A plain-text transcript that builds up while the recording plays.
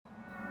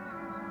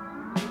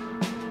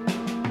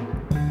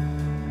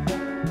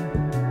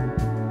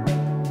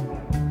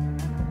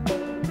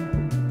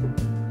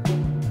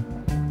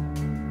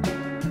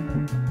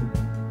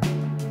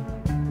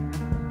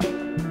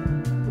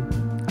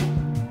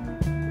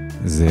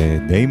זה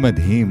די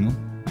מדהים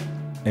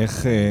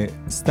איך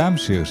סתם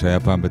שיר שהיה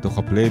פעם בתוך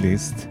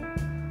הפלייליסט,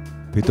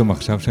 פתאום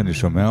עכשיו שאני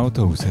שומע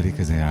אותו, הוא עושה לי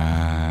כזה,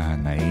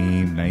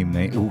 נעים, נעים,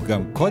 נעים. הוא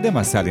גם קודם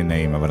עשה לי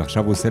נעים, אבל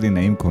עכשיו הוא עושה לי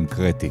נעים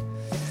קונקרטי.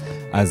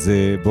 אז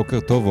בוקר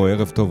טוב או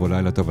ערב טוב או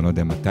לילה טוב, אני לא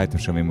יודע מתי אתם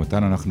שומעים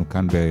אותנו, אנחנו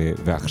כאן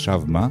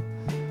ועכשיו מה?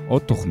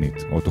 עוד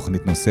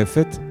תוכנית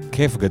נוספת,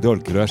 כיף גדול,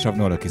 כי לא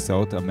ישבנו על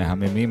הכיסאות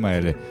המהממים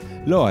האלה.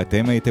 לא,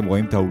 אתם הייתם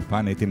רואים את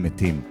האולפן, הייתם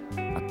מתים.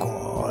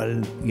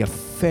 הכל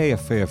יפה,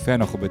 יפה, יפה,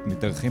 אנחנו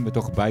מתארחים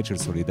בתוך בית של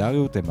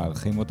סולידריות, הם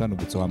מארחים אותנו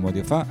בצורה מאוד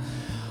יפה.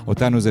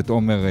 אותנו זה את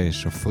עומר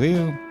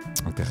שפריר,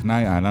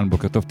 הטכנאי, אהלן,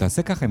 בוקר טוב,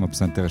 תעשה ככה עם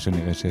הפסנתר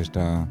שנראה שיש את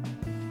ה...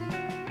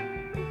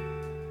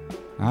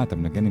 אתה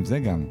מנגן עם זה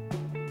גם.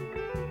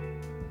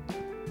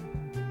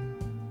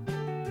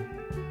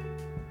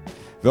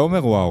 ועומר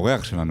הוא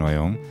האורח שלנו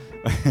היום.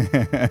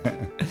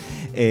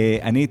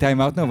 אני איתי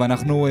מרטנר,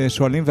 ואנחנו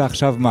שואלים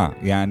ועכשיו מה?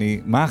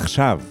 יעני, מה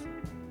עכשיו?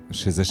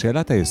 שזה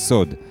שאלת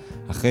היסוד.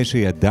 אחרי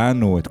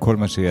שידענו את כל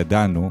מה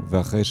שידענו,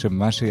 ואחרי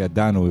שמה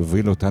שידענו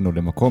הוביל אותנו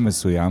למקום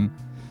מסוים,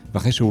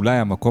 ואחרי שאולי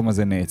המקום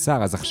הזה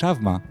נעצר, אז עכשיו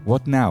מה?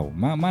 What now?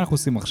 מה אנחנו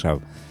עושים עכשיו?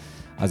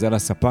 אז על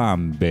הספה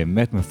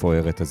באמת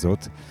מפוארת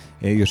הזאת,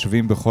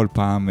 יושבים בכל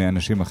פעם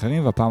אנשים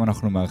אחרים, והפעם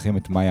אנחנו מארחים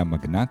את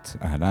מגנט.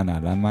 אהלן,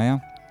 אהלן מאיה.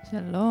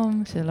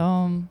 שלום,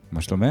 שלום.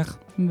 מה שלומך?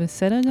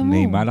 בסדר גמור.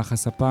 נעימה לך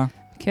הספה?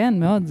 כן,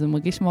 מאוד, זה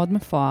מרגיש מאוד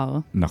מפואר.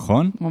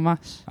 נכון?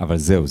 ממש. אבל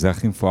זהו, זה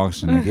הכי מפואר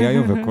שנגיע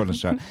היום וכל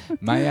השאר.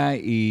 מאיה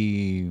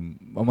היא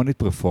אומנית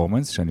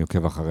פרפורמנס, שאני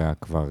עוקב אחריה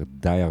כבר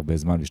די הרבה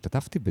זמן,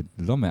 והשתתפתי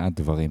בלא מעט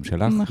דברים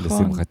שלך, נכון.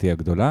 לשמחתי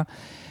הגדולה,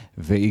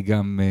 והיא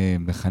גם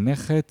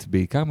מחנכת,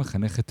 בעיקר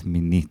מחנכת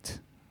מינית.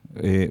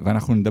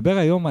 ואנחנו נדבר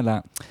היום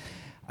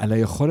על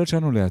היכולת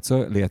שלנו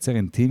לייצר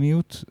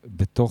אינטימיות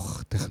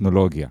בתוך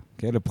טכנולוגיה.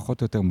 כאלה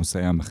פחות או יותר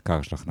מושאי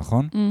המחקר שלך,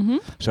 נכון?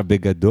 עכשיו,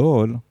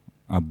 בגדול,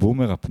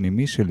 הבומר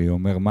הפנימי שלי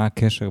אומר מה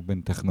הקשר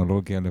בין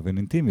טכנולוגיה לבין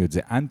אינטימיות. זה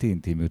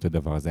אנטי-אינטימיות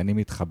הדבר הזה. אני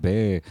מתחבא,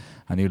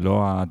 אני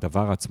לא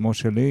הדבר עצמו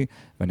שלי,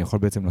 ואני יכול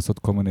בעצם לעשות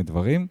כל מיני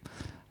דברים,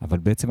 אבל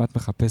בעצם את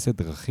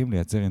מחפשת דרכים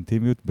לייצר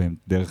אינטימיות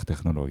דרך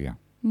טכנולוגיה.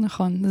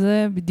 נכון,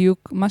 זה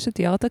בדיוק, מה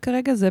שתיארת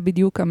כרגע, זה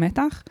בדיוק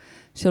המתח,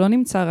 שלא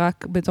נמצא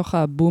רק בתוך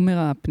הבומר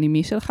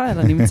הפנימי שלך,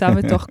 אלא נמצא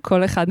בתוך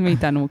כל אחד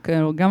מאיתנו.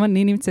 גם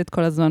אני נמצאת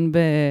כל הזמן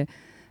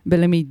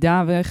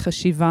בלמידה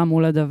וחשיבה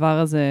מול הדבר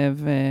הזה,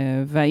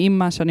 והאם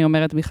מה שאני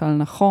אומרת בכלל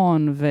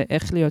נכון,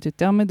 ואיך להיות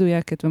יותר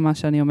מדויקת במה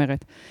שאני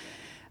אומרת.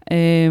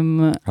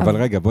 אבל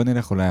רגע, בוא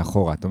נלך אולי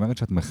אחורה. את אומרת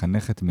שאת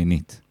מחנכת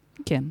מינית.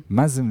 כן.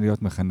 מה זה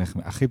להיות מחנך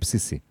הכי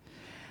בסיסי?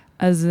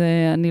 אז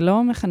אני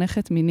לא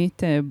מחנכת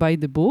מינית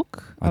by the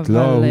book. את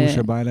לא הוא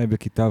שבא אליי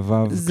בכיתה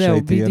ו'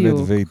 כשהייתי ילד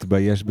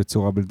והתבייש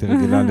בצורה בלתי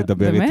רגילה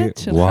לדבר איתי. באמת?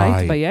 שלך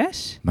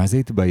התבייש? מה זה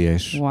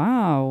התבייש?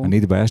 וואו. אני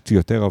התביישתי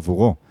יותר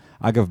עבורו.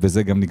 אגב,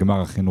 בזה גם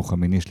נגמר החינוך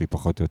המיני שלי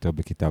פחות או יותר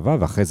בכיתה ו',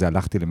 ואחרי זה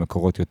הלכתי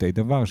למקורות יותי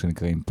דבר,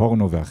 שנקראים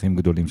פורנו ואחים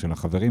גדולים של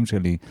החברים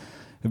שלי,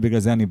 ובגלל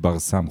זה אני בר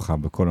סמכה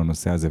בכל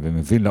הנושא הזה,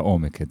 ומבין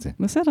לעומק את זה.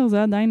 בסדר,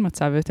 זה עדיין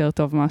מצב יותר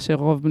טוב מאשר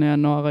רוב בני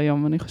הנוער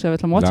היום, אני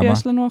חושבת, למרות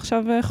שיש לנו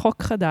עכשיו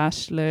חוק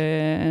חדש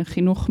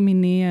לחינוך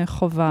מיני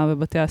חובה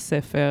בבתי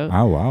הספר.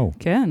 וואו.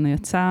 כן,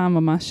 יצא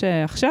ממש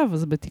עכשיו,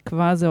 אז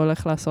בתקווה זה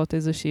הולך לעשות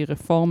איזושהי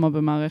רפורמה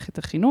במערכת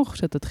החינוך,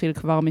 שתתחיל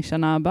כבר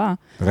משנה הבאה.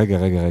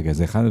 רגע,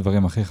 זה אחד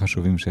הדברים הכי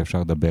חשובים שאפשר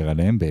לדבר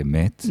עליהם,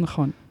 באמת.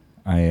 נכון.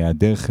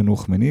 היעדר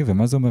חינוך מיני,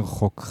 ומה זה אומר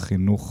חוק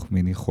חינוך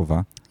מיני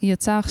חובה?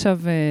 יצא עכשיו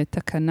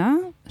תקנה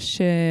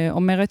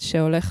שאומרת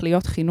שהולך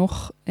להיות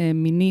חינוך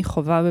מיני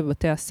חובה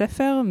בבתי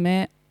הספר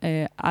מא'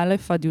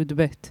 עד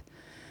י"ב.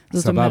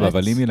 סבבה,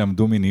 אבל אם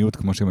ילמדו מיניות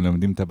כמו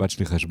שמלמדים את הבת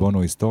שלי חשבון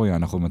או היסטוריה,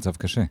 אנחנו במצב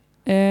קשה.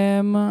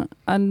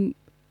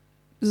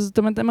 זאת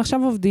אומרת, הם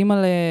עכשיו עובדים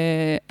על...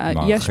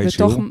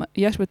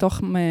 יש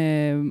בתוך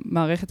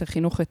מערכת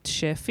החינוך את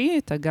שפי,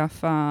 את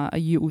אגף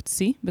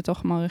הייעוצי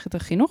בתוך מערכת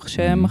החינוך,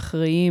 שהם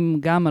אחראים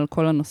גם על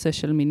כל הנושא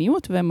של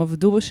מיניות, והם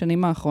עבדו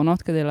בשנים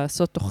האחרונות כדי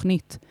לעשות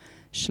תוכנית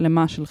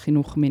שלמה של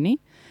חינוך מיני,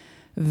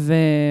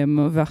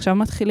 ועכשיו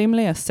מתחילים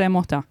ליישם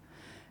אותה.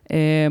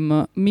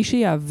 מי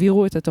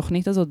שיעבירו את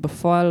התוכנית הזאת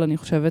בפועל, אני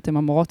חושבת, הם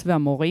המורות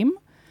והמורים,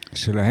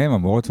 שלהם,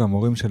 המורות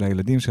והמורים של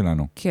הילדים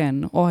שלנו. כן,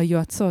 או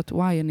היועצות.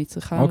 וואי, אני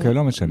צריכה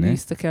לא משנה.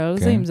 להסתכל על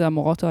זה, אם זה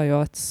המורות או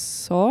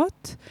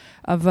היועצות.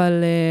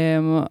 אבל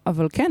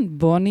כן,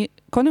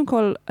 קודם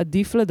כל,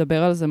 עדיף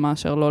לדבר על זה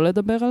מאשר לא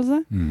לדבר על זה.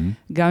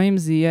 גם אם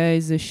זה יהיה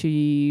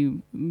איזושהי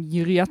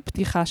יריית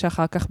פתיחה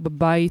שאחר כך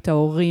בבית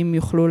ההורים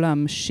יוכלו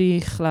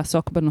להמשיך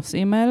לעסוק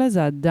בנושאים האלה,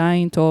 זה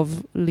עדיין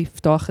טוב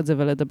לפתוח את זה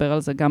ולדבר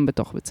על זה גם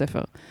בתוך בית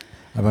ספר.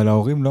 אבל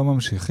ההורים לא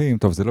ממשיכים,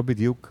 טוב, זה לא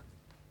בדיוק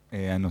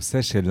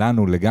הנושא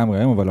שלנו לגמרי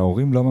היום, אבל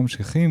ההורים לא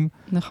ממשיכים.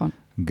 נכון.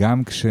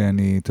 גם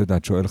כשאני, אתה יודע,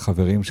 שואל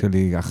חברים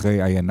שלי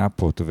אחרי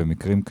איינפות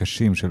ומקרים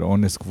קשים של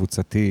אונס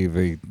קבוצתי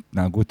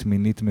והתנהגות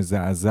מינית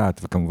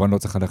מזעזעת, וכמובן לא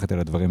צריך ללכת אל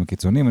הדברים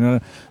הקיצוניים, אני אומר,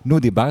 נו,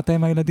 דיברת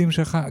עם הילדים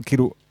שלך?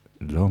 כאילו,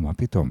 לא, מה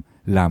פתאום?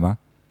 למה?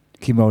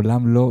 כי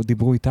מעולם לא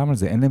דיברו איתם על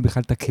זה, אין להם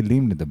בכלל את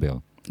הכלים לדבר.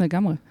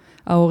 לגמרי.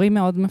 ההורים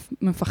מאוד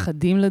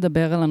מפחדים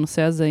לדבר על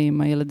הנושא הזה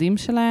עם הילדים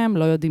שלהם,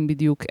 לא יודעים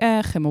בדיוק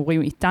איך, הם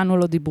אומרים, איתנו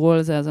לא דיברו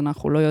על זה, אז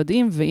אנחנו לא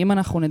יודעים, ואם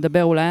אנחנו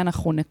נדבר, אולי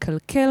אנחנו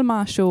נקלקל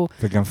משהו.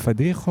 וגם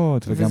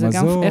פדיחות, וגם וזה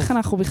עזוב. גם איך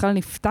אנחנו בכלל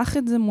נפתח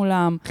את זה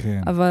מולם.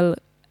 כן. אבל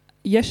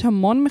יש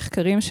המון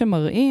מחקרים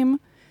שמראים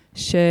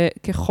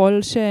שככל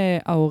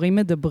שההורים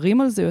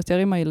מדברים על זה יותר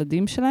עם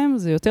הילדים שלהם,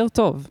 זה יותר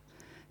טוב.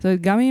 זאת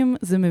אומרת, גם אם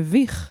זה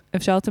מביך,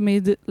 אפשר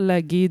תמיד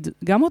להגיד,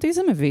 גם אותי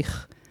זה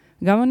מביך.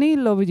 גם אני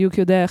לא בדיוק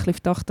יודע איך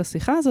לפתוח את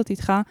השיחה הזאת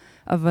איתך,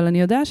 אבל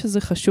אני יודע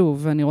שזה חשוב,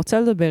 ואני רוצה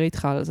לדבר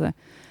איתך על זה.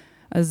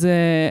 אז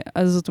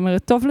זאת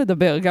אומרת, טוב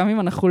לדבר, גם אם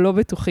אנחנו לא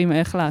בטוחים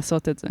איך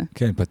לעשות את זה.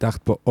 כן,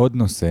 פתחת פה עוד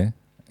נושא.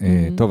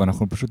 טוב,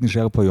 אנחנו פשוט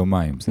נשאר פה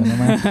יומיים, בסדר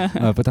מה?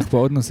 אבל פתחת פה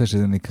עוד נושא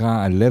שזה נקרא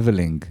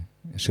ה-leveling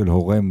של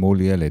הורה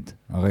מול ילד.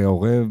 הרי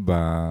הורה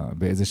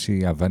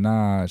באיזושהי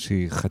הבנה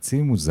שהיא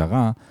חצי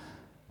מוזרה,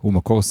 הוא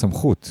מקור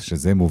סמכות,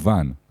 שזה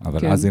מובן. אבל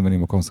כן. אז אם אני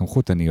מקור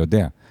סמכות, אני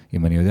יודע.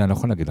 אם אני יודע, אני לא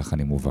יכול להגיד לך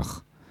אני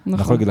מובך. נכון.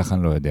 אני יכול להגיד לך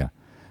אני לא יודע.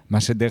 מה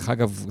שדרך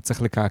אגב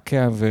צריך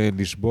לקעקע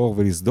ולשבור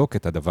ולסדוק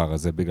את הדבר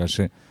הזה, בגלל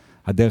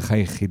שהדרך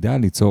היחידה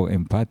ליצור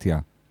אמפתיה,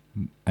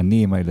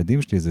 אני עם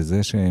הילדים שלי,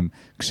 זה שהם,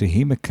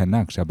 כשהיא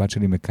מקנה, כשהבת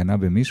שלי מקנה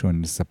במישהו,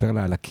 אני אספר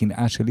לה על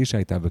הקנאה שלי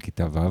שהייתה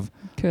בכיתה ו',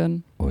 כן.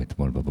 או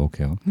אתמול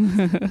בבוקר,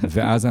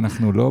 ואז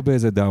אנחנו לא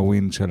באיזה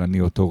דאווין של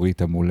אני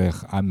אוטוריטה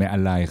מולך,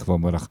 מעלייך,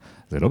 ואומר לך,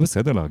 זה לא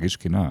בסדר להרגיש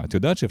קנאה. את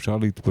יודעת שאפשר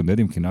להתפונד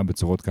עם קנאה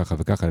בצורות ככה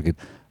וככה, להגיד,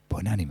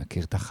 בוא'נה, אני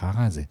מכיר את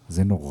החרא הזה,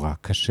 זה נורא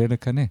קשה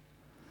לקנא.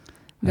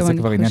 גם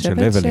אני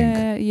חושבת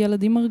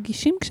שילדים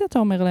מרגישים כשאתה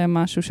אומר להם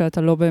משהו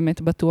שאתה לא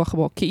באמת בטוח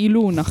בו,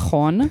 כאילו הוא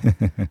נכון,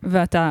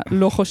 ואתה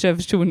לא חושב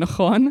שהוא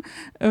נכון,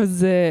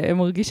 אז הם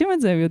מרגישים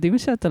את זה, הם יודעים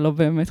שאתה לא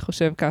באמת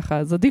חושב ככה,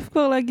 אז עדיף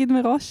כבר להגיד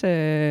מראש,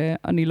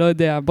 אני לא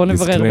יודע, בוא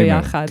נברר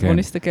ביחד, בוא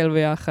נסתכל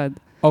ביחד.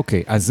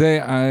 אוקיי, אז זה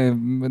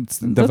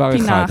דבר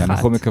אחד.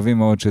 אנחנו מקווים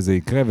מאוד שזה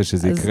יקרה,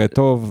 ושזה יקרה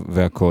טוב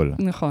והכל.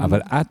 נכון.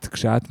 אבל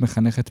כשאת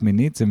מחנכת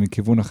מינית, זה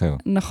מכיוון אחר.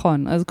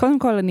 נכון. אז קודם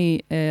כל, אני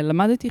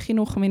למדתי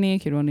חינוך מיני,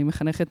 כאילו אני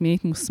מחנכת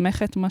מינית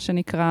מוסמכת, מה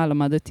שנקרא,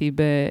 למדתי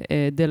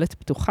בדלת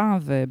פתוחה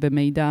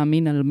ובמידע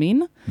מין על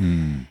מין.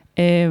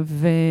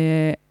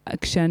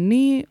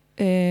 וכשאני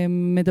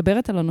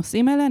מדברת על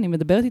הנושאים האלה, אני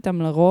מדברת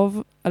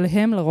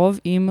עליהם לרוב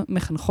עם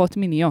מחנכות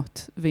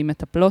מיניות, ועם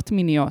מטפלות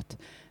מיניות.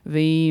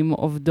 ועם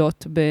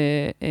עובדות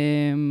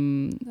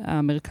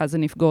במרכז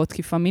הנפגעות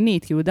תקיפה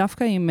מינית, כאילו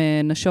דווקא עם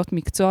נשות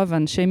מקצוע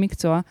ואנשי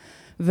מקצוע,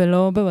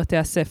 ולא בבתי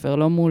הספר,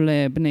 לא מול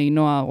בני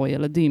נוער או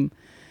ילדים.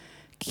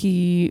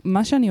 כי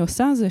מה שאני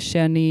עושה זה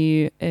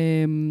שאני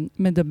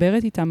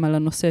מדברת איתם על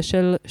הנושא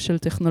של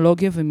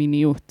טכנולוגיה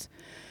ומיניות.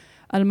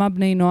 על מה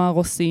בני נוער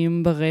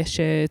עושים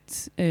ברשת,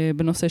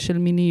 בנושא של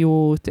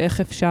מיניות,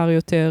 איך אפשר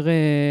יותר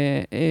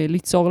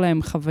ליצור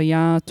להם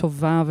חוויה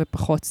טובה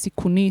ופחות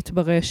סיכונית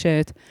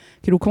ברשת.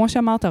 כאילו, כמו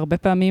שאמרת, הרבה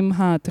פעמים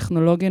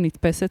הטכנולוגיה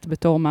נתפסת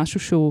בתור משהו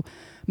שהוא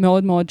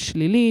מאוד מאוד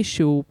שלילי,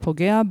 שהוא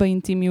פוגע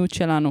באינטימיות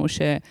שלנו,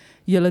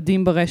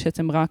 שילדים ברשת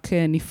הם רק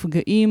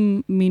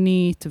נפגעים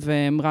מינית,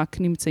 והם רק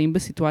נמצאים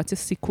בסיטואציה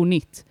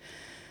סיכונית.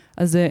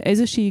 אז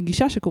איזושהי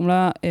גישה שקוראים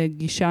לה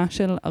גישה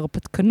של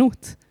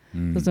הרפתקנות,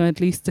 זאת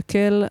אומרת,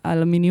 להסתכל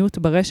על המיניות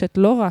ברשת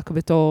לא רק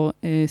בתור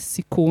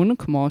סיכון,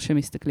 כמו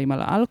שמסתכלים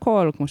על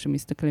אלכוהול, כמו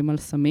שמסתכלים על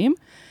סמים,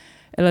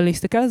 אלא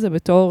להסתכל על זה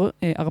בתור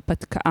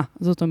הרפתקה.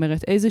 זאת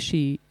אומרת,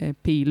 איזושהי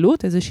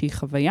פעילות, איזושהי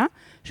חוויה,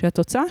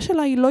 שהתוצאה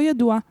שלה היא לא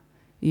ידועה.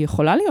 היא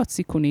יכולה להיות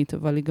סיכונית,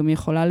 אבל היא גם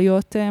יכולה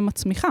להיות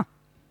מצמיחה.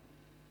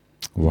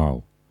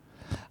 וואו.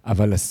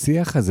 אבל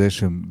השיח הזה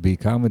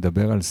שבעיקר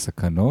מדבר על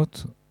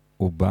סכנות,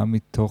 הוא בא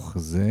מתוך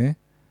זה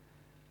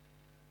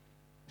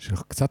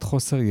שקצת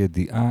חוסר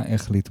ידיעה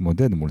איך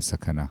להתמודד מול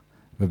סכנה.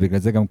 ובגלל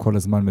זה גם כל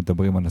הזמן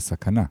מדברים על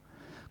הסכנה.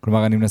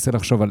 כלומר, אני מנסה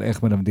לחשוב על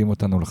איך מלמדים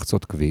אותנו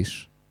לחצות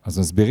כביש, אז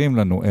מסבירים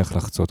לנו איך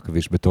לחצות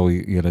כביש בתור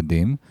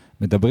ילדים,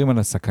 מדברים על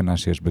הסכנה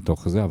שיש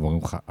בתוך זה,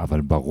 ואומרים לך,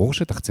 אבל ברור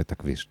שתחצה את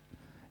הכביש.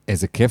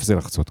 איזה כיף זה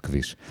לחצות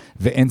כביש.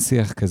 ואין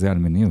שיח כזה על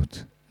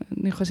מיניות.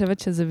 אני חושבת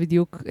שזה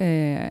בדיוק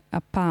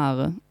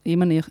הפער.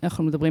 אם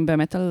אנחנו מדברים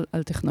באמת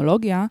על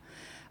טכנולוגיה,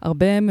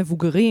 הרבה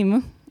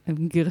מבוגרים,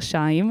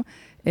 גרשיים,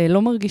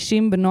 לא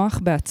מרגישים בנוח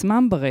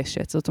בעצמם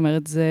ברשת. זאת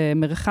אומרת, זה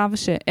מרחב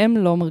שהם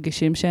לא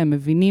מרגישים שהם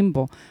מבינים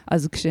בו.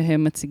 אז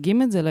כשהם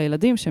מציגים את זה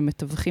לילדים, שהם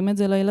מתווכים את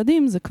זה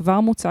לילדים, זה כבר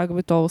מוצג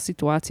בתור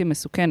סיטואציה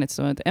מסוכנת. זאת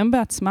אומרת, הם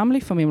בעצמם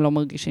לפעמים לא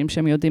מרגישים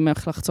שהם יודעים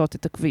איך לחצות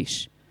את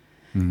הכביש.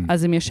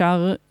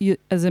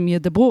 אז הם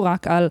ידברו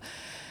רק על,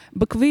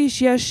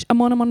 בכביש יש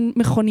המון המון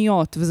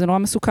מכוניות, וזה נורא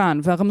מסוכן,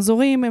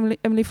 והרמזורים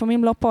הם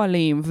לפעמים לא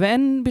פועלים,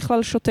 ואין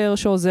בכלל שוטר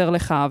שעוזר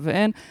לך,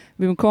 ואין,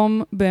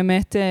 במקום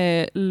באמת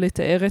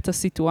לתאר את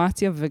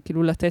הסיטואציה,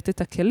 וכאילו לתת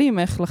את הכלים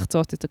איך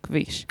לחצות את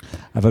הכביש.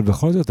 אבל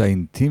בכל זאת,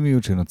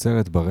 האינטימיות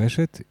שנוצרת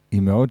ברשת,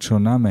 היא מאוד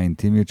שונה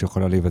מהאינטימיות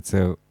שיכולה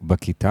להיווצר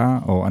בכיתה,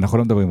 או אנחנו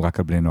לא מדברים רק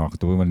על בני נוער, אנחנו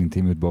מדברים על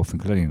אינטימיות באופן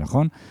כללי,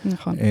 נכון?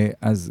 נכון.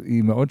 אז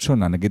היא מאוד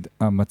שונה. נגיד,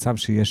 המצב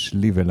שיש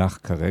לי ולך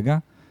כרגע,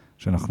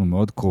 שאנחנו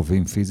מאוד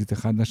קרובים פיזית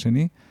אחד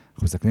לשני,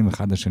 אנחנו מסתכלים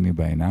אחד לשני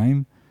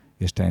בעיניים,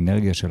 יש את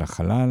האנרגיה של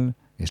החלל,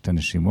 יש את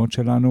הנשימות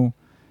שלנו,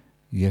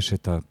 יש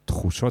את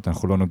התחושות,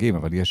 אנחנו לא נוגעים,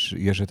 אבל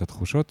יש את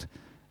התחושות,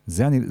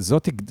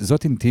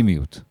 זאת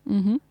אינטימיות.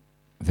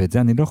 ואת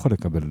זה אני לא יכול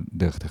לקבל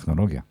דרך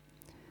טכנולוגיה.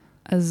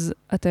 אז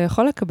אתה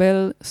יכול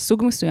לקבל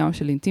סוג מסוים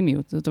של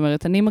אינטימיות. זאת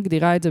אומרת, אני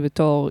מגדירה את זה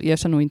בתור,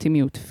 יש לנו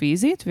אינטימיות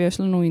פיזית ויש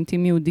לנו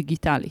אינטימיות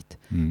דיגיטלית.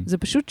 זה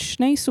פשוט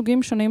שני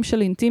סוגים שונים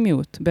של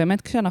אינטימיות.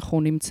 באמת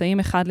כשאנחנו נמצאים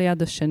אחד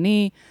ליד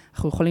השני,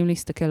 אנחנו יכולים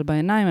להסתכל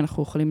בעיניים,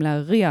 אנחנו יכולים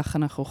להריח,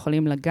 אנחנו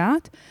יכולים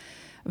לגעת,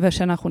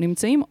 וכשאנחנו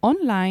נמצאים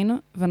אונליין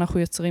ואנחנו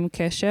יוצרים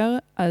קשר,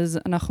 אז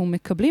אנחנו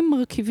מקבלים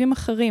מרכיבים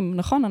אחרים.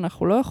 נכון,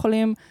 אנחנו לא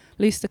יכולים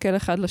להסתכל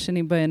אחד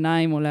לשני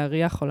בעיניים או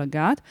להריח או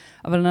לגעת,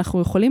 אבל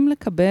אנחנו יכולים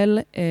לקבל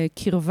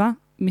קרבה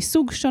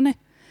מסוג שונה.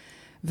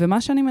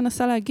 ומה שאני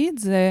מנסה להגיד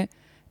זה,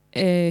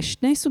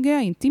 שני סוגי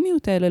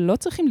האינטימיות האלה לא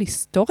צריכים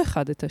לסתור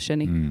אחד את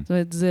השני. זאת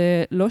אומרת,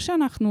 זה לא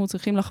שאנחנו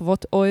צריכים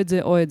לחוות או את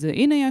זה או את זה.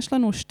 הנה יש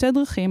לנו שתי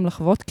דרכים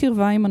לחוות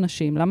קרבה עם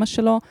אנשים. למה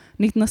שלא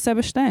נתנסה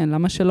בשתיהן?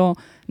 למה שלא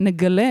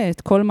נגלה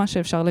את כל מה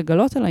שאפשר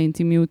לגלות על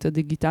האינטימיות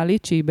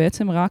הדיגיטלית, שהיא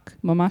בעצם רק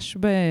ממש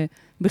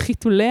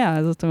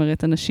בחיתוליה. זאת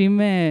אומרת,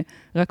 אנשים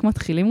רק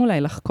מתחילים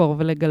אולי לחקור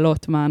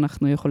ולגלות מה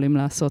אנחנו יכולים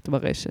לעשות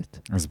ברשת.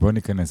 אז בואי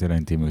ניכנס אל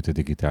האינטימיות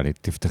הדיגיטלית.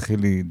 תפתחי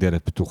לי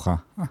דלת פתוחה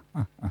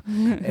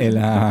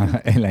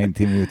אל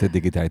האינטימיות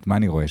הדיגיטלית. מה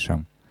אני רואה שם?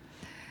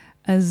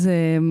 אז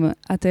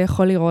אתה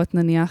יכול לראות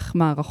נניח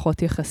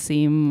מערכות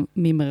יחסים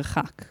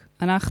ממרחק.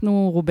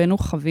 אנחנו רובנו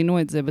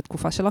חווינו את זה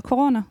בתקופה של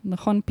הקורונה,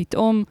 נכון?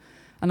 פתאום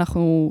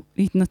אנחנו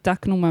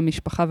התנתקנו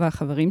מהמשפחה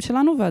והחברים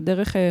שלנו,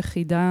 והדרך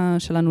היחידה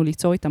שלנו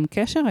ליצור איתם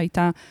קשר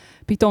הייתה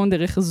פתאום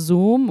דרך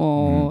זום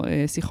או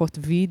שיחות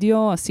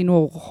וידאו, עשינו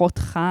ארוחות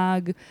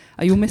חג,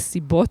 היו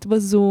מסיבות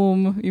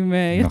בזום, אם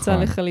יצא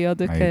לך להיות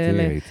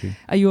כאלה.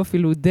 היו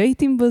אפילו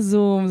דייטים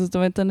בזום, זאת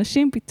אומרת,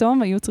 אנשים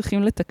פתאום היו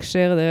צריכים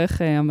לתקשר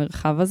דרך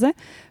המרחב הזה,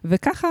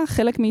 וככה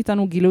חלק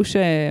מאיתנו גילו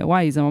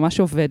שוואי, זה ממש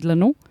עובד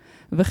לנו,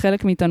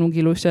 וחלק מאיתנו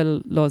גילו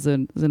של, לא,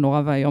 זה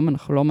נורא והיום,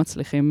 אנחנו לא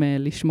מצליחים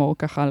לשמור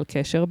ככה על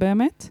קשר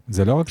באמת.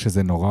 זה לא רק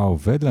שזה נורא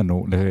עובד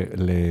לנו,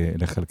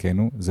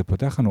 לחלקנו, זה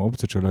פותח לנו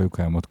אופציות שלא היו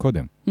קיימות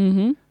קודם.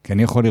 כי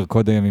אני יכול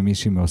לרקוד היום עם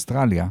מישהי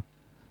מאוסטרליה,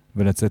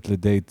 ולצאת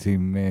לדייט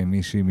עם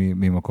מישהי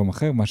ממקום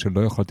אחר, מה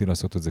שלא יכולתי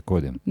לעשות את זה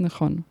קודם.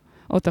 נכון.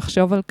 או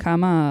תחשוב על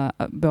כמה,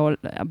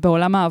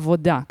 בעולם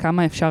העבודה,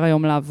 כמה אפשר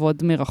היום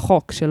לעבוד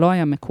מרחוק, שלא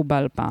היה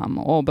מקובל פעם,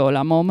 או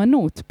בעולם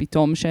האומנות,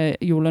 פתאום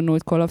שיהיו לנו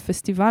את כל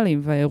הפסטיבלים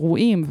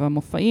והאירועים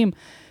והמופעים,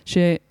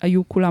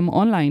 שהיו כולם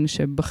אונליין,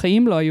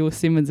 שבחיים לא היו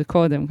עושים את זה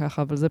קודם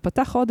ככה, אבל זה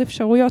פתח עוד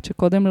אפשרויות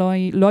שקודם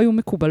לא היו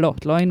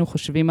מקובלות, לא היינו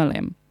חושבים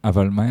עליהן.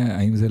 אבל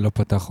האם זה לא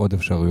פתח עוד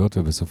אפשרויות,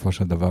 ובסופו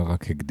של דבר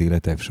רק הגדיל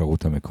את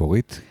האפשרות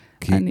המקורית?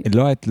 כי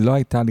לא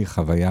הייתה לי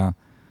חוויה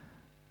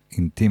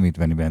אינטימית,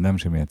 ואני בן אדם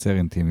שמייצר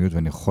אינטימיות,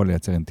 ואני יכול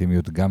לייצר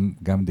אינטימיות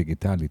גם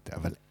דיגיטלית,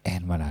 אבל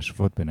אין מה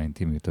להשוות בין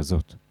האינטימיות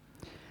הזאת.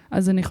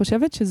 אז אני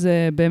חושבת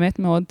שזה באמת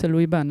מאוד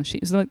תלוי באנשים.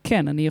 זאת אומרת,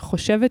 כן, אני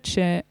חושבת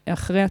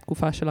שאחרי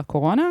התקופה של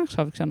הקורונה,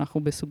 עכשיו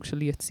כשאנחנו בסוג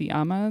של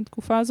יציאה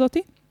מהתקופה הזאת,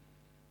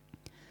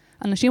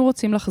 אנשים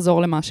רוצים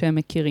לחזור למה שהם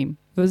מכירים.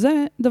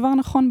 וזה דבר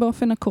נכון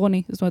באופן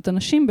עקרוני. זאת אומרת,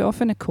 אנשים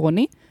באופן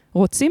עקרוני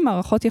רוצים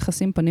מערכות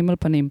יחסים פנים על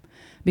פנים.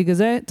 בגלל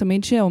זה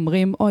תמיד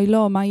שאומרים, אוי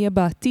לא, מה יהיה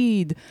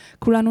בעתיד?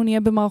 כולנו נהיה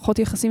במערכות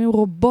יחסים עם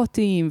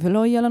רובוטים,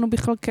 ולא יהיה לנו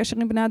בכלל קשר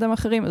עם בני אדם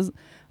אחרים. אז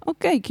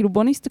אוקיי, כאילו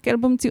בוא נסתכל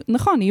במציאות.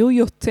 נכון, יהיו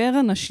יותר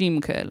אנשים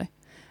כאלה.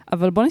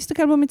 אבל בוא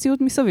נסתכל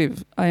במציאות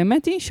מסביב.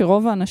 האמת היא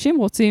שרוב האנשים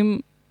רוצים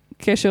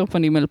קשר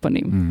פנים אל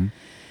פנים.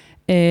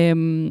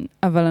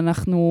 אבל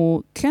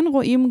אנחנו כן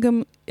רואים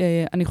גם,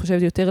 אני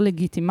חושבת, יותר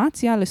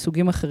לגיטימציה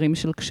לסוגים אחרים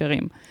של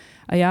קשרים.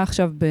 היה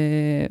עכשיו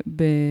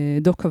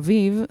בדוק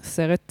אביב,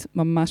 סרט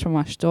ממש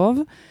ממש טוב,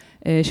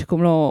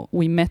 שקוראים לו We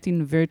Met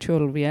in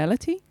Virtual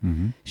Reality,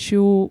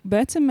 שהוא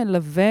בעצם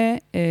מלווה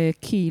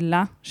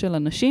קהילה של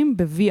אנשים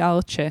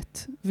ב-VR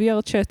Chat.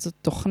 VR Chat זו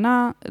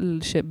תוכנה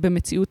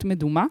במציאות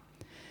מדומה,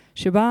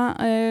 שבה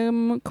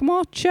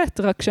כמו צ'אט,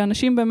 רק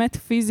שאנשים באמת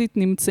פיזית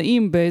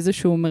נמצאים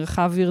באיזשהו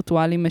מרחב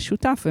וירטואלי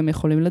משותף, והם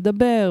יכולים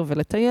לדבר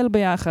ולטייל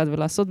ביחד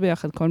ולעשות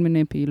ביחד כל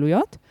מיני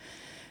פעילויות.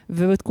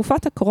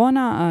 ובתקופת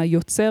הקורונה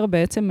היוצר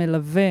בעצם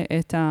מלווה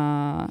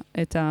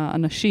את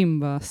האנשים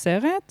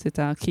בסרט, את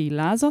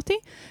הקהילה הזאת,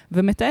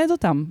 ומתעד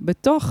אותם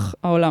בתוך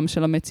העולם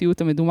של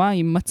המציאות המדומה,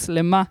 עם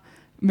מצלמה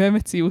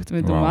במציאות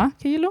מדומה,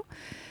 כאילו.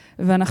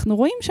 ואנחנו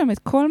רואים שם את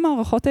כל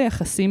מערכות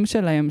היחסים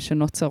שלהם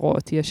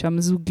שנוצרות. יש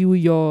שם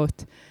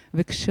זוגיות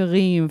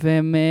וקשרים,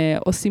 והם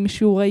עושים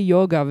שיעורי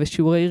יוגה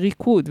ושיעורי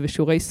ריקוד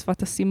ושיעורי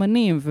שפת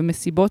הסימנים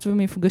ומסיבות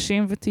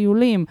ומפגשים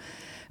וטיולים.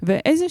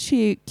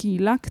 ואיזושהי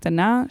קהילה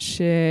קטנה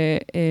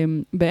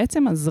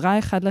שבעצם עזרה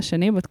אחד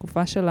לשני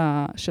בתקופה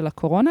של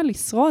הקורונה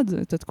לשרוד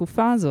את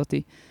התקופה הזאת.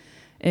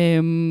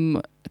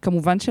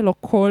 כמובן שלא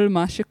כל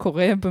מה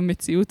שקורה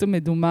במציאות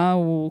המדומה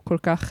הוא כל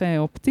כך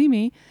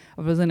אופטימי,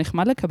 אבל זה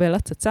נחמד לקבל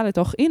הצצה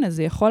לתוך, הנה,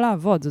 זה יכול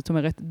לעבוד. זאת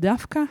אומרת,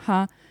 דווקא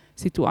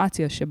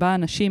הסיטואציה שבה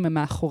אנשים הם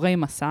מאחורי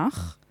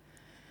מסך,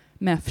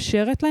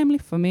 מאפשרת להם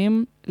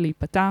לפעמים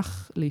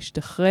להיפתח,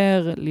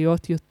 להשתחרר,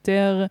 להיות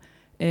יותר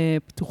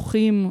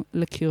פתוחים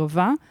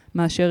לקרבה,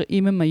 מאשר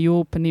אם הם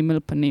היו פנים אל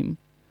פנים.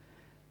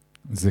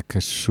 זה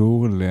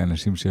קשור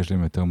לאנשים שיש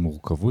להם יותר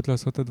מורכבות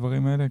לעשות את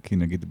הדברים האלה? כי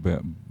נגיד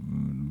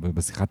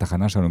בשיחת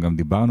הכנה שלנו גם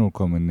דיברנו על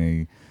כל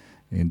מיני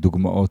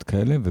דוגמאות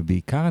כאלה,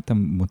 ובעיקר אתה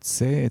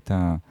מוצא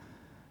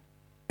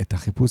את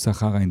החיפוש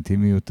אחר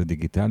האינטימיות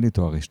הדיגיטלית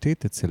או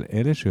הרשתית אצל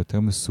אלה שיותר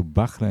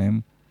מסובך להם,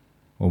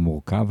 או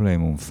מורכב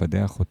להם, או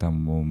מפדח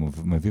אותם, או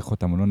מביך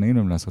אותם, או לא נעים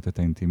להם לעשות את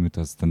האינטימיות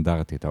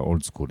הסטנדרטית,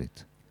 האולד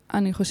סקולית.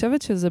 אני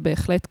חושבת שזה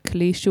בהחלט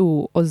כלי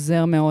שהוא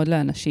עוזר מאוד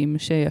לאנשים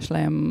שיש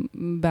להם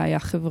בעיה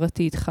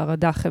חברתית,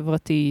 חרדה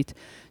חברתית,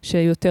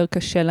 שיותר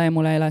קשה להם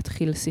אולי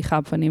להתחיל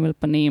שיחה פנים אל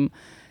פנים.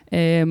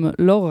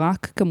 לא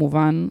רק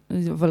כמובן,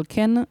 אבל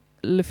כן,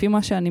 לפי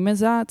מה שאני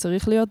מזהה,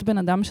 צריך להיות בן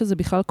אדם שזה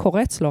בכלל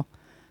קורץ לו.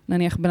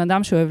 נניח בן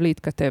אדם שאוהב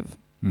להתכתב.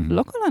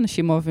 לא כל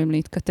האנשים אוהבים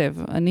להתכתב.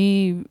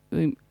 אני,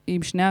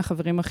 עם שני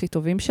החברים הכי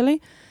טובים שלי,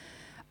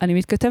 אני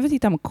מתכתבת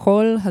איתם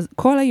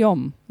כל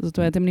היום. זאת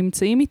אומרת, הם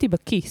נמצאים איתי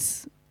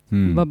בכיס,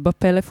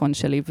 בפלאפון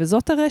שלי,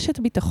 וזאת הרשת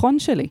ביטחון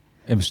שלי.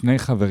 הם שני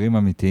חברים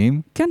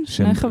אמיתיים? כן,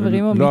 שני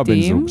חברים אמיתיים. לא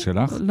הבן זוג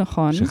שלך?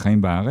 נכון.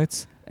 שחיים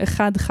בארץ?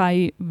 אחד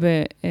חי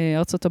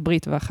בארצות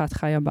הברית ואחת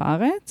חיה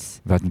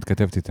בארץ. ואת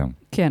מתכתבת איתם?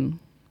 כן.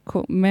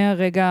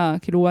 מהרגע,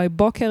 כאילו,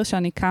 בוקר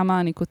שאני קמה,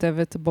 אני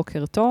כותבת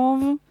בוקר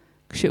טוב,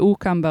 כשהוא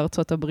קם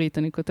בארצות הברית,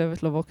 אני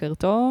כותבת לו בוקר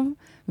טוב,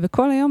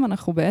 וכל היום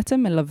אנחנו בעצם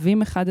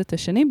מלווים אחד את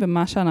השני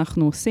במה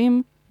שאנחנו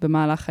עושים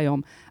במהלך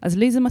היום. אז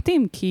לי זה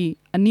מתאים, כי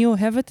אני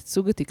אוהבת את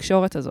סוג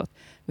התקשורת הזאת,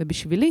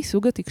 ובשבילי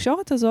סוג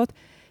התקשורת הזאת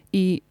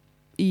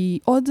היא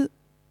עוד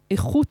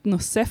איכות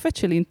נוספת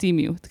של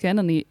אינטימיות, כן?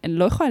 אני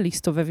לא יכולה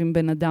להסתובב עם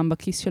בן אדם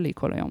בכיס שלי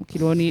כל היום,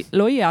 כאילו אני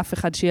לא יהיה אף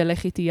אחד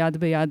שילך איתי יד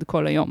ביד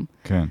כל היום.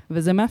 כן.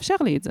 וזה מאפשר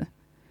לי את זה.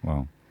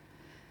 וואו.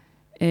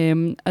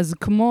 אז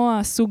כמו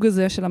הסוג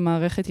הזה של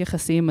המערכת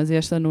יחסים, אז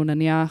יש לנו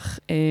נניח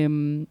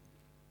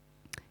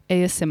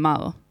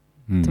ASMR.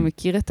 אתה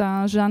מכיר את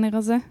הז'אנר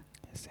הזה?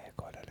 זה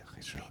כל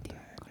הלחישות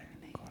האלה.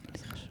 כל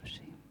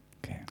הלחישושים.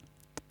 כן.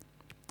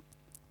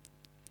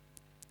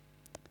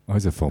 אוי,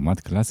 זה פורמט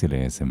קלאסי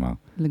ל-ASMR.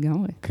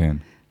 לגמרי. כן.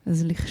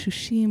 אז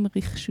לחשושים,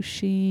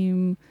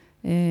 רכשושים,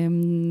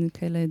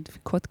 כאלה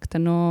דפיקות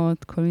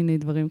קטנות, כל מיני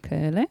דברים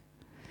כאלה.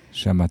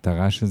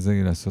 שהמטרה של זה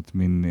היא לעשות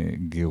מין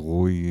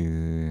גירוי...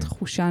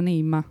 תחושה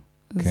נעימה.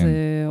 כן,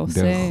 זה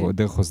עושה...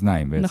 דרך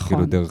אוזניים, נכון.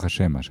 כאילו דרך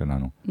השמע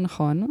שלנו.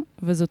 נכון,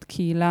 וזאת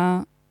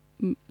קהילה,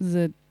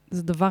 זה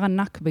דבר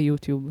ענק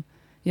ביוטיוב.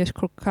 יש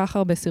כל כך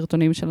הרבה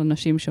סרטונים של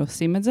אנשים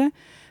שעושים את זה,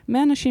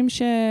 מאנשים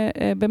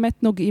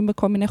שבאמת נוגעים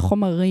בכל מיני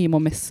חומרים, או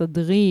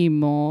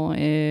מסדרים, או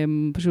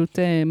פשוט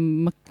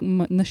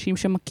נשים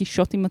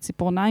שמקישות עם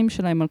הציפורניים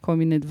שלהם על כל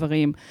מיני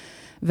דברים.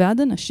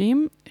 ועד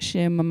אנשים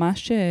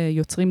שממש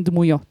יוצרים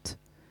דמויות.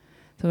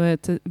 זאת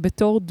אומרת,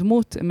 בתור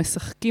דמות הם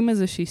משחקים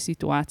איזושהי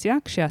סיטואציה,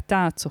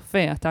 כשאתה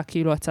צופה, אתה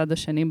כאילו הצד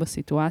השני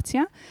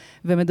בסיטואציה,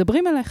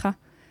 ומדברים אליך.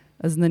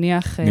 אז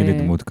נניח... תני לי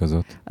דמות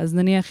כזאת. אז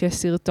נניח יש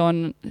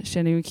סרטון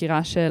שאני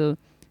מכירה של,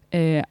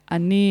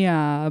 אני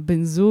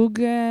הבן זוג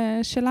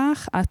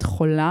שלך, את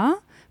חולה,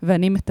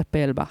 ואני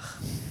מטפל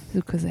בך.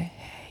 זה כזה, היי,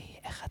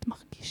 איך את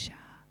מרגישה?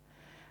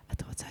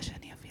 את רוצה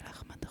שאני אביא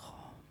לך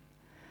מדרום?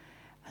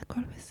 הכל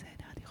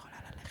בסדר, את יכולה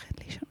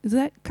ללכת לישון.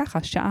 זה ככה,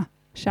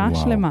 שעה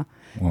שלמה.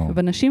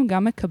 ואנשים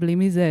גם מקבלים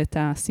מזה את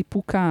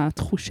הסיפוק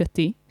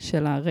התחושתי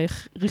של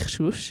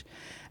הרכשוש,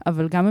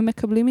 אבל גם הם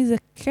מקבלים מזה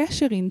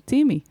קשר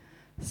אינטימי.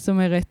 זאת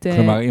אומרת...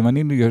 כלומר, אם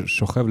אני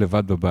שוכב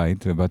לבד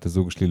בבית, ובת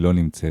הזוג שלי לא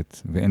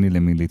נמצאת, ואין לי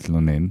למי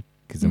להתלונן,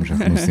 כי זה מה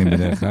שאנחנו עושים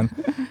בדרך כלל,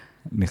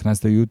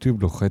 נכנס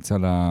ליוטיוב, לוחץ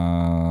על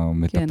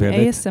המטפלת.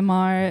 כן,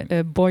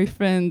 ASMR,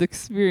 boyfriend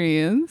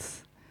experience.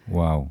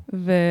 וואו.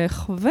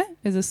 וחווה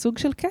איזה סוג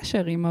של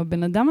קשר עם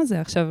הבן אדם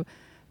הזה. עכשיו,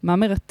 מה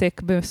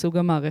מרתק בסוג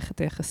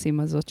המערכת היחסים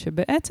הזאת,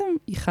 שבעצם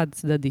היא חד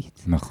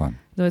צדדית. נכון.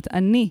 זאת אומרת,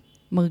 אני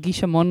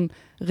מרגיש המון,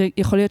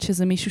 יכול להיות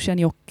שזה מישהו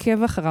שאני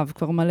עוקב אחריו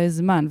כבר מלא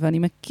זמן, ואני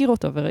מכיר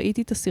אותו,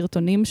 וראיתי את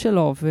הסרטונים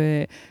שלו,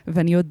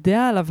 ואני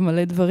יודע עליו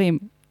מלא דברים.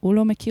 הוא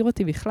לא מכיר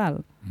אותי בכלל.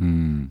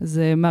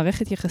 זה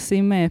מערכת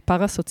יחסים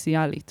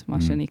פרסוציאלית,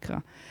 מה שנקרא.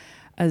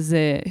 אז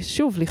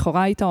שוב,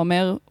 לכאורה היית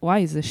אומר,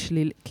 וואי,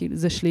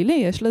 זה שלילי,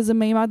 יש לזה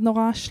מימד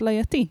נורא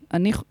אשלייתי.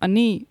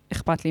 אני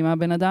אכפת לי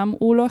מהבן אדם,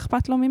 הוא לא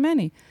אכפת לו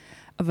ממני.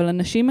 אבל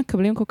אנשים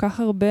מקבלים כל כך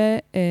הרבה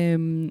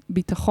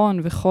ביטחון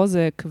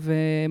וחוזק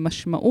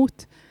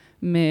ומשמעות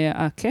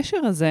מהקשר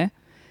הזה,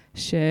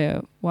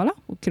 שוואלה,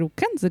 כאילו,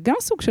 כן, זה גם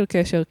סוג של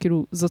קשר,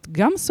 כאילו, זאת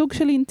גם סוג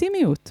של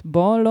אינטימיות.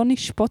 בוא לא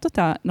נשפוט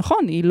אותה.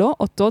 נכון, היא לא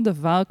אותו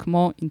דבר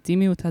כמו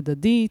אינטימיות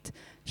הדדית,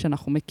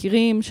 שאנחנו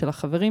מכירים, של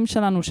החברים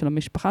שלנו, של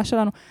המשפחה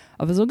שלנו,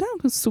 אבל זו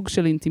גם סוג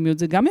של אינטימיות.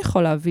 זה גם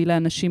יכול להביא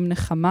לאנשים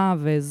נחמה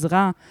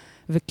ועזרה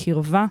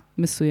וקרבה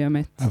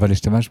מסוימת. אבל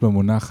השתמש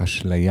במונח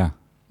אשליה.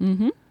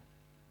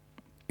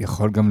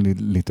 יכול גם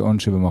לטעון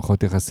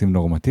שבמערכות יחסים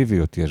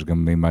נורמטיביות יש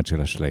גם מימד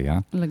של אשליה.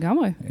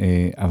 לגמרי.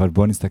 אבל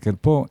בוא נסתכל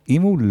פה,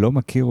 אם הוא לא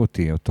מכיר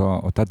אותי,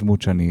 אותה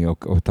דמות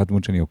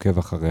שאני עוקב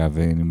אחריה,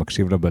 ואני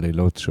מקשיב לה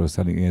בלילות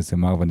שעושה לי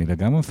ASMR, ואני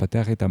לגמרי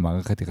מפתח איתה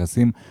מערכת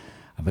יחסים,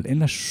 אבל אין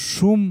לה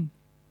שום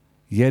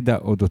ידע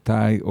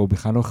אודותיי, או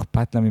בכלל לא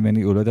אכפת לה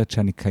ממני, או לא יודעת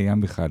שאני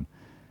קיים בכלל.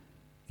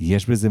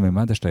 יש בזה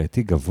ממד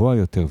אשלייתי גבוה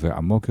יותר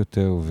ועמוק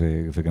יותר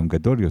וגם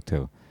גדול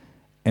יותר.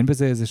 אין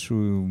בזה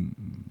איזשהו...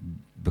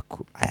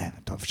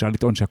 טוב, אפשר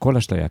לטעון שהכל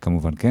אשליה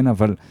כמובן, כן?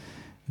 אבל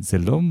זה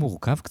לא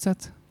מורכב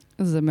קצת?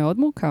 זה מאוד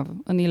מורכב.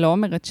 אני לא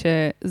אומרת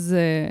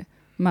שזה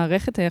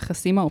מערכת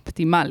היחסים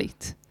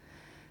האופטימלית,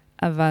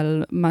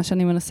 אבל מה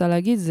שאני מנסה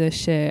להגיד זה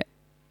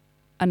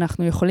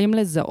שאנחנו יכולים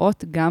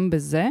לזהות גם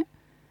בזה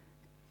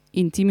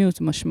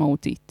אינטימיות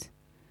משמעותית.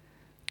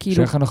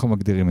 שאיך אנחנו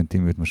מגדירים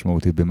אינטימיות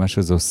משמעותית? במה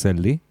שזה עושה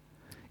לי?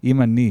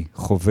 אם אני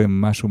חווה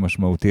משהו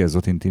משמעותי, אז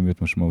זאת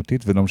אינטימיות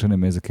משמעותית, ולא משנה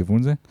מאיזה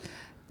כיוון זה?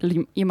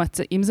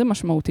 אם זה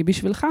משמעותי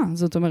בשבילך,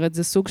 זאת אומרת,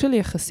 זה סוג של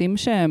יחסים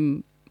שהם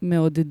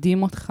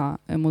מעודדים אותך,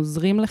 הם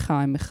עוזרים לך,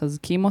 הם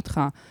מחזקים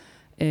אותך,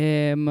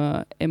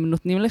 הם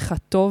נותנים לך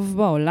טוב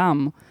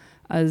בעולם,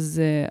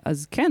 אז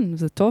כן,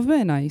 זה טוב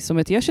בעיניי. זאת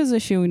אומרת, יש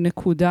איזושהי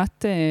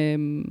נקודת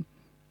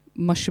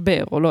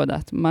משבר, או לא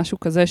יודעת, משהו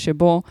כזה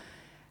שבו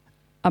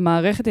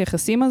המערכת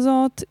היחסים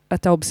הזאת,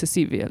 אתה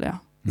אובססיבי אליה.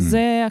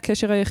 זה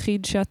הקשר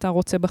היחיד שאתה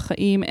רוצה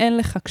בחיים, אין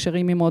לך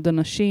קשרים עם עוד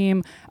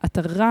אנשים,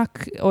 אתה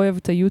רק אוהב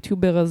את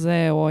היוטיובר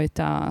הזה, או את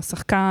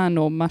השחקן,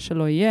 או מה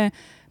שלא יהיה,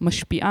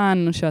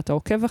 משפיען שאתה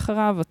עוקב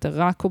אחריו, אתה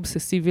רק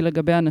אובססיבי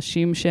לגבי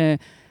אנשים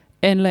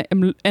שאין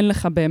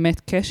לך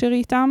באמת קשר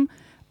איתם,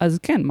 אז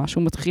כן,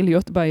 משהו מתחיל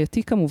להיות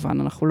בעייתי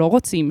כמובן, אנחנו לא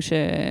רוצים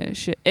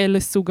שאלה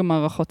סוג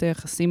המערכות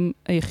היחסים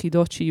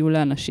היחידות שיהיו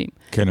לאנשים.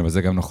 כן, אבל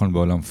זה גם נכון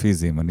בעולם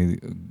פיזי, אם אני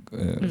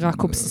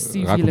רק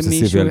אובססיבי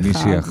למישהו אחד. על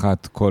מישהי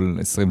אחת כל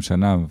 20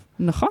 שנה,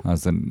 נכון.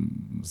 אז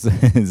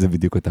זה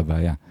בדיוק אותה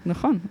בעיה.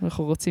 נכון,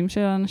 אנחנו רוצים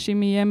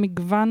שלאנשים יהיה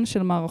מגוון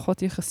של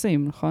מערכות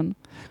יחסים, נכון?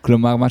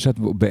 כלומר, מה שאת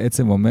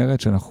בעצם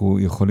אומרת, שאנחנו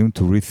יכולים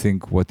to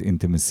rethink what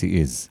intimacy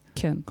is.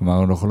 כן.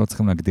 כלומר, אנחנו לא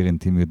צריכים להגדיר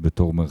אינטימיות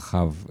בתור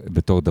מרחב,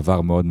 בתור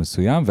דבר מאוד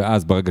מסוים,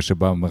 ואז ברגע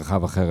שבא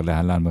מרחב אחר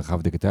להלן,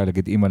 מרחב דיגיטלי,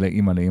 להגיד,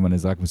 אימא'לה,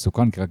 זה רק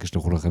מסוכן, כי רק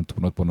ישלחו לכם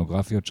תמונות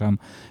פורנוגרפיות שם,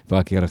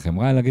 ורק יהיה לכם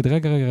רע, להגיד,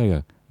 רגע,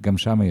 גם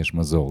שם יש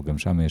מזור, גם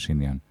שם יש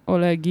עניין. או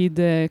להגיד,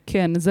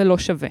 כן, זה לא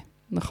שווה.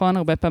 נכון?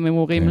 הרבה פעמים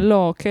אומרים,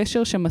 לא,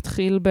 קשר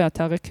שמתחיל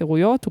באתר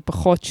היכרויות הוא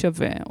פחות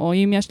שווה. או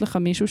אם יש לך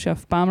מישהו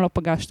שאף פעם לא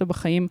פגשת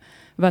בחיים,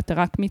 ואתה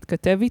רק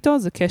מתכתב איתו,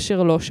 זה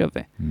קשר לא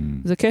שווה.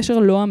 זה קשר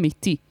לא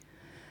אמיתי.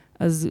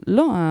 אז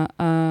לא,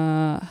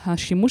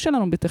 השימוש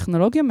שלנו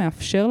בטכנולוגיה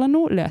מאפשר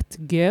לנו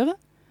לאתגר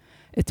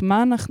את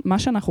מה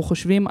שאנחנו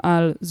חושבים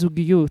על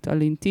זוגיות,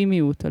 על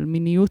אינטימיות, על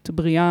מיניות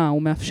בריאה,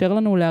 הוא מאפשר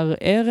לנו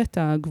לערער את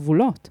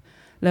הגבולות.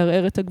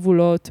 לערער את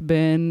הגבולות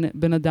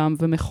בין אדם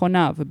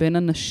ומכונה, ובין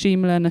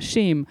אנשים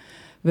לאנשים,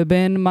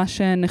 ובין מה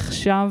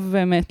שנחשב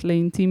באמת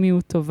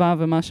לאינטימיות טובה,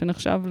 ומה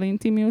שנחשב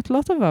לאינטימיות לא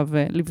טובה,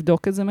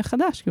 ולבדוק את זה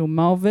מחדש, כאילו,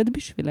 מה עובד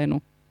בשבילנו.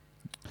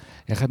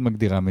 איך את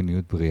מגדירה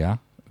מיניות בריאה?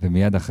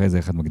 ומיד אחרי זה,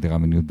 איך את מגדירה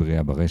מיניות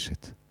בריאה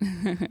ברשת?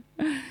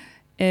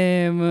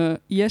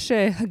 יש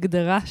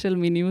הגדרה של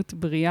מיניות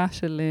בריאה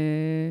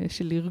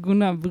של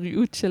ארגון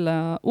הבריאות של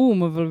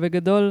האום, אבל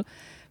בגדול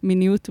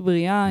מיניות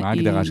בריאה היא... מה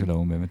ההגדרה של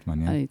האום? באמת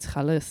מעניין. אני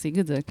צריכה להשיג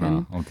את זה, כן.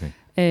 אוקיי.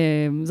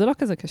 זה לא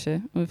כזה קשה,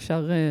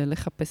 אפשר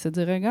לחפש את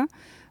זה רגע,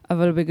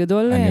 אבל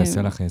בגדול... אני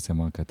אעשה לך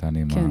ASMR קטן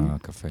עם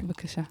הקפה. כן,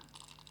 בבקשה.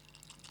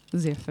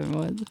 זה יפה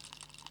מאוד.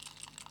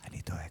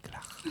 אני דואג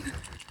לך.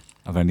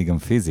 אבל אני גם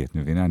פיזי, את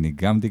מבינה? אני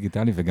גם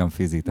דיגיטלי וגם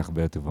פיזי איתך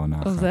בעת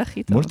ובעונה אחת. זה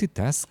הכי טוב.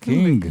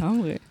 מולטיטאסקינג.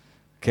 לגמרי.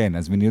 כן,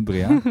 אז מיניות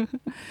בריאה?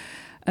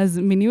 אז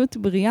מיניות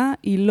בריאה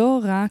היא לא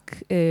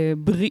רק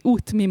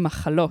בריאות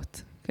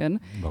ממחלות, כן?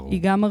 ברור. היא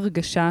גם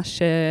הרגשה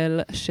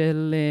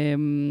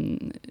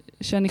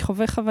שאני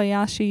חווה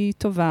חוויה שהיא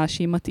טובה,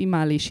 שהיא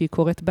מתאימה לי, שהיא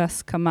קורית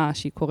בהסכמה,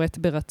 שהיא קורית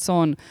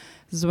ברצון.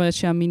 זאת אומרת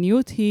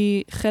שהמיניות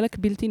היא חלק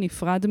בלתי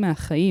נפרד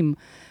מהחיים,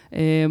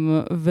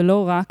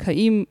 ולא רק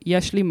האם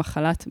יש לי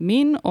מחלת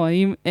מין או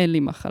האם אין לי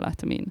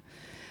מחלת מין.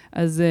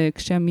 אז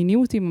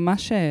כשהמיניות היא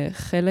ממש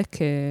חלק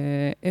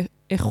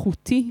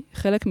איכותי,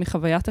 חלק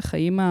מחוויית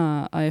החיים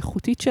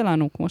האיכותית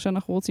שלנו, כמו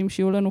שאנחנו רוצים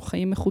שיהיו לנו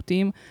חיים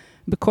איכותיים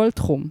בכל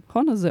תחום,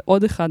 נכון? אז זה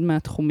עוד אחד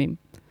מהתחומים.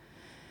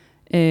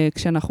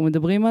 כשאנחנו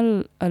מדברים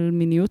על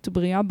מיניות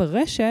בריאה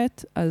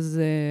ברשת,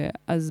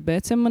 אז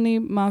בעצם אני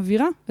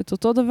מעבירה את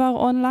אותו דבר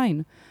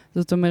אונליין.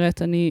 זאת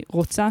אומרת, אני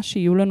רוצה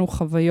שיהיו לנו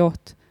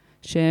חוויות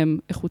שהן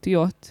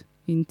איכותיות,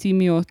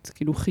 אינטימיות,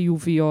 כאילו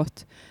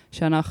חיוביות,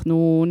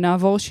 שאנחנו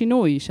נעבור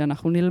שינוי,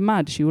 שאנחנו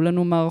נלמד, שיהיו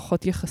לנו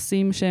מערכות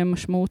יחסים שהן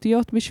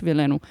משמעותיות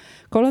בשבילנו.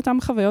 כל אותן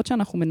חוויות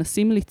שאנחנו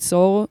מנסים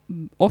ליצור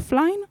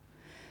אופליין,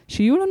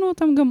 שיהיו לנו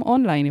אותם גם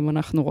אונליין, אם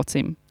אנחנו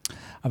רוצים.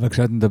 אבל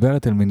כשאת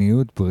מדברת על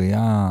מיניות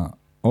בריאה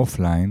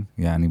אופליין,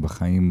 יעני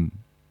בחיים,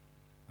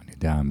 אני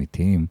יודע,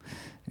 אמיתיים,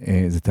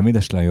 זה תמיד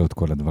אשליות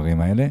כל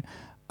הדברים האלה,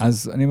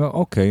 אז אני אומר,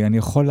 אוקיי, אני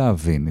יכול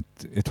להבין,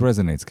 it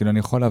resonates, כאילו אני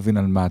יכול להבין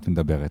על מה את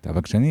מדברת,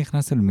 אבל כשאני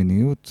נכנס אל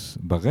מיניות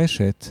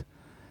ברשת,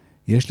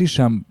 יש לי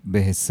שם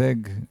בהישג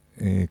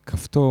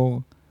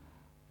כפתור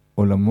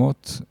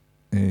עולמות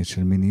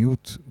של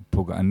מיניות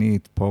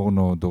פוגענית,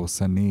 פורנו,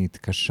 דורסנית,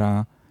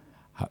 קשה,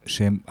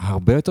 שהם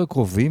הרבה יותר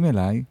קרובים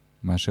אליי,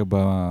 מאשר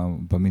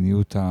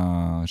במיניות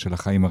של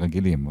החיים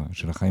הרגילים,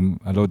 של החיים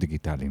הלא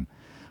דיגיטליים.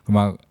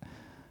 כלומר,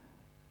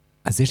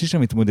 אז יש לי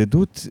שם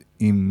התמודדות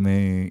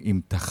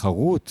עם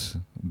תחרות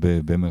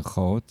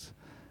במרכאות,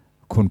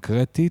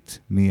 קונקרטית,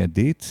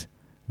 מיידית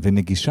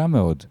ונגישה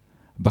מאוד.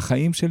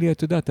 בחיים שלי,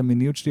 אתה יודע,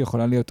 המיניות שלי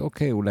יכולה להיות,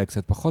 אוקיי, אולי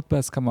קצת פחות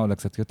בהסכמה, אולי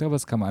קצת יותר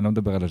בהסכמה, אני לא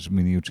מדבר על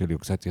המיניות שלי, הוא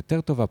קצת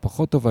יותר טובה,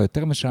 פחות טובה,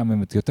 יותר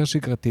משעממת, יותר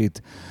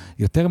שגרתית,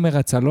 יותר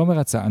מרצה, לא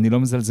מרצה, אני לא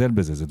מזלזל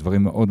בזה, זה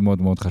דברים מאוד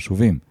מאוד מאוד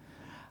חשובים.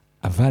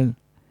 אבל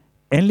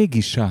אין לי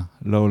גישה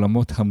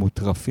לעולמות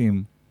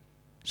המוטרפים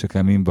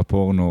שקיימים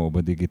בפורנו או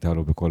בדיגיטל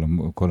או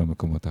בכל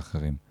המקומות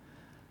האחרים.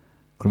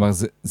 כלומר,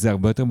 זה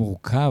הרבה יותר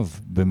מורכב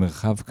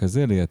במרחב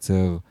כזה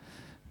לייצר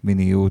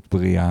מיניות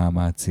בריאה,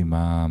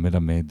 מעצימה,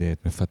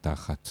 מלמדת,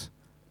 מפתחת.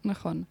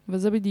 נכון,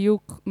 וזה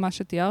בדיוק מה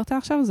שתיארת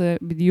עכשיו, זה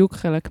בדיוק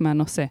חלק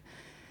מהנושא.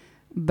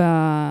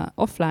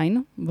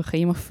 באופליין,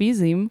 בחיים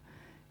הפיזיים,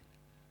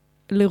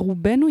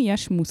 לרובנו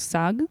יש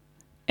מושג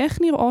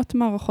איך נראות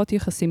מערכות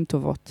יחסים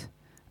טובות.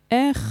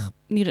 איך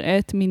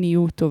נראית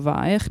מיניות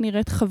טובה, איך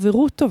נראית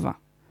חברות טובה.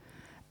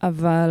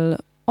 אבל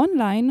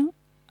אונליין,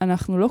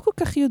 אנחנו לא כל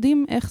כך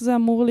יודעים איך זה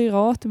אמור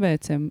להיראות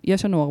בעצם.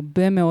 יש לנו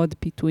הרבה מאוד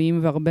פיתויים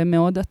והרבה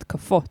מאוד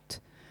התקפות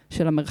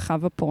של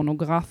המרחב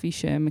הפורנוגרפי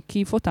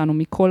שמקיף אותנו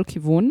מכל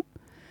כיוון,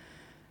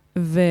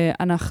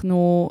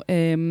 ואנחנו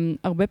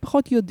הרבה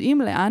פחות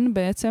יודעים לאן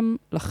בעצם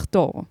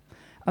לחתור.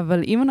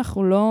 אבל אם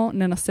אנחנו לא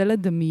ננסה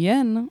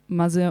לדמיין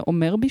מה זה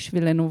אומר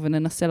בשבילנו,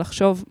 וננסה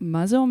לחשוב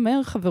מה זה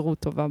אומר חברות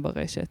טובה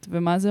ברשת,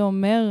 ומה זה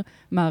אומר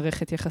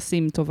מערכת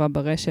יחסים טובה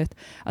ברשת,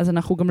 אז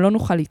אנחנו גם לא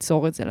נוכל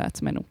ליצור את זה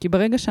לעצמנו. כי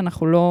ברגע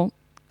שאנחנו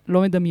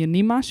לא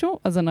מדמיינים משהו,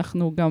 אז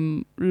אנחנו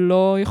גם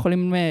לא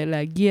יכולים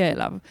להגיע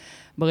אליו.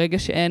 ברגע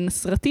שאין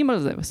סרטים על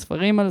זה,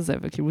 וספרים על זה,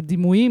 וכאילו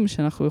דימויים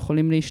שאנחנו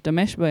יכולים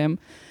להשתמש בהם,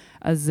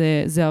 אז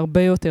זה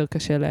הרבה יותר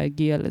קשה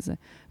להגיע לזה.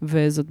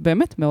 וזאת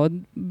באמת מאוד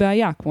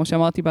בעיה, כמו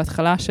שאמרתי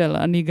בהתחלה של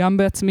אני גם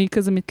בעצמי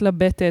כזה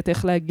מתלבטת,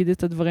 איך להגיד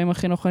את הדברים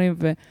הכי נכונים,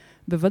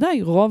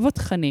 ובוודאי רוב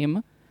התכנים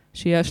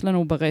שיש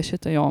לנו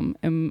ברשת היום,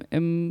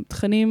 הם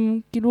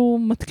תכנים כאילו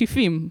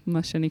מתקיפים,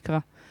 מה שנקרא.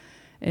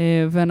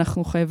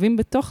 ואנחנו חייבים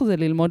בתוך זה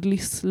ללמוד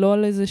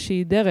לסלול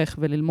איזושהי דרך,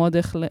 וללמוד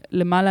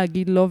למה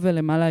להגיד לא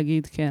ולמה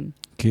להגיד כן.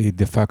 כי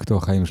דה פקטו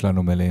החיים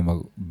שלנו מלאים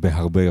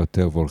בהרבה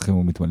יותר, והולכים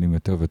ומתמלאים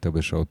יותר ויותר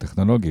בשעות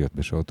טכנולוגיות,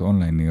 בשעות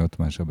אונלייניות,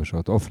 מאשר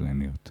בשעות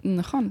אופלייניות.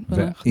 נכון.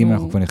 ואם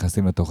אנחנו כבר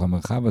נכנסים לתוך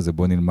המרחב הזה,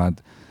 בוא נלמד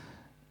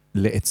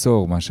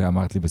לעצור, מה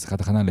שאמרת לי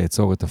בשיחת הכנה,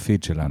 לעצור את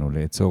הפיד שלנו,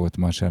 לעצור את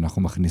מה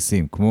שאנחנו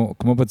מכניסים,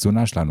 כמו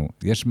בתזונה שלנו.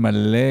 יש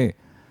מלא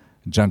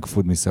ג'אנק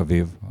פוד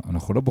מסביב,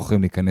 אנחנו לא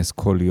בוחרים להיכנס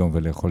כל יום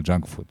ולאכול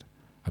ג'אנק פוד.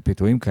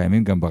 הפיתויים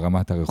קיימים גם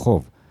ברמת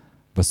הרחוב.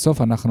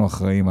 בסוף אנחנו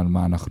אחראים על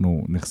מה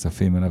אנחנו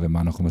נחשפים אליו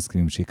ומה אנחנו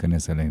מסכימים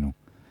שייכנס אלינו.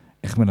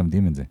 איך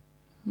מלמדים את זה?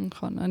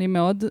 נכון, אני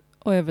מאוד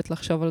אוהבת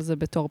לחשוב על זה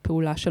בתור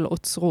פעולה של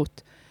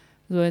עוצרות.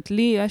 זאת אומרת,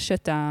 לי יש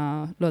את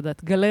לא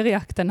יודעת, גלריה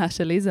הקטנה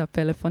שלי, זה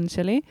הפלאפון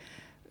שלי,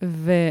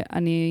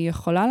 ואני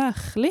יכולה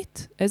להחליט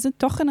איזה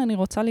תוכן אני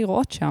רוצה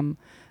לראות שם.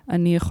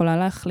 אני יכולה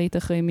להחליט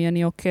אחרי מי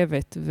אני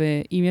עוקבת,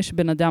 ואם יש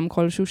בן אדם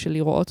כלשהו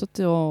שלראות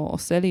אותו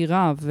עושה לי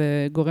רע,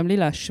 וגורם לי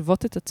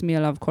להשוות את עצמי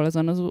עליו כל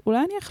הזמן, אז אולי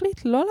אני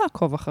אחליט לא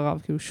לעקוב אחריו,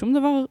 כי שום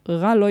דבר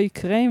רע לא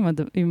יקרה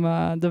עם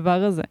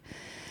הדבר הזה.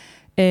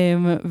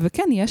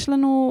 וכן, יש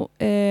לנו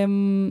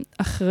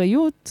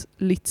אחריות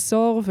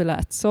ליצור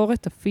ולעצור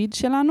את הפיד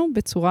שלנו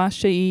בצורה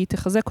שהיא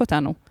תחזק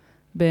אותנו.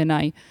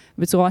 בעיניי,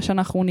 בצורה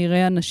שאנחנו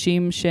נראה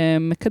אנשים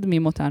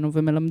שמקדמים אותנו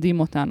ומלמדים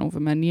אותנו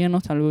ומעניין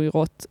אותנו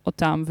לראות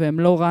אותם, והם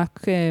לא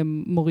רק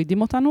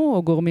מורידים אותנו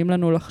או גורמים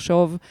לנו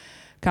לחשוב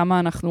כמה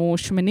אנחנו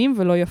שמנים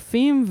ולא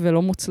יפים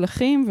ולא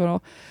מוצלחים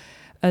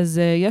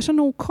אז יש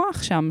לנו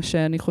כוח שם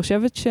שאני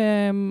חושבת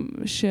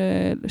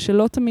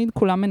שלא תמיד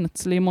כולם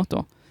מנצלים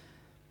אותו.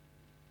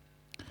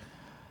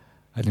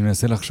 אני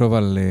מנסה לחשוב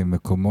על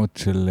מקומות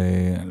של,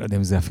 אני לא יודע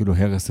אם זה אפילו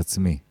הרס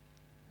עצמי,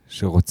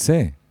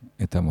 שרוצה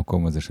את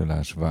המקום הזה של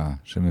ההשוואה,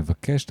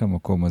 שמבקש את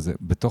המקום הזה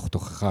בתוך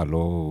תוכך,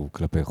 לא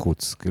כלפי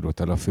חוץ, כאילו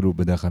אתה לא אפילו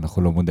בדרך כלל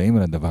אנחנו לא מודעים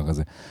על הדבר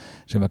הזה,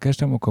 שמבקש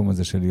את המקום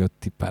הזה של להיות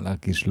טיפה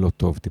להרגיש לא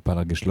טוב, טיפה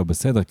להרגיש לא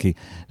בסדר, כי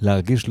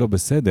להרגיש לא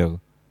בסדר,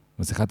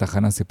 בשיחת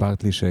הכנה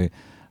סיפרת לי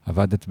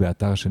שעבדת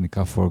באתר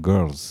שנקרא For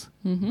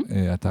Girls,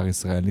 אתר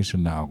ישראלי של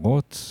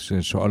נערות,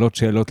 ששואלות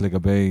שאלות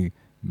לגבי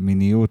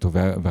מיניות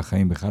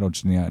והחיים בכלל, עוד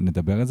שנייה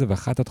נדבר על זה,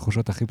 ואחת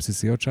התחושות הכי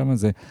בסיסיות שם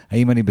זה,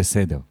 האם אני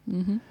בסדר?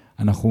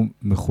 אנחנו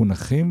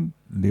מחונכים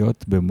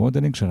להיות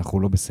במודלינג שאנחנו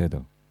לא בסדר.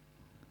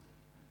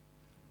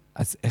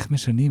 אז איך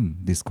משנים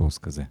דיסקורס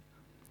כזה?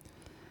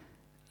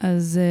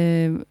 אז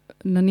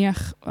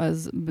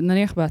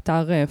נניח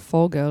באתר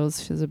For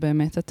Girls, שזה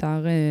באמת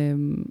אתר,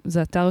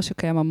 זה אתר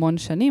שקיים המון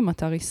שנים,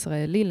 אתר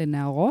ישראלי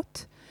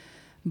לנערות,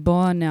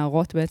 בו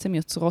הנערות בעצם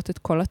יוצרות את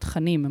כל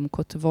התכנים, הן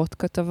כותבות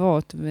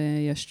כתבות,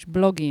 ויש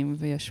בלוגים,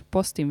 ויש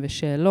פוסטים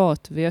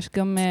ושאלות, ויש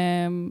גם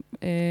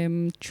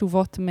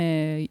תשובות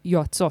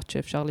מיועצות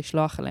שאפשר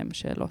לשלוח עליהן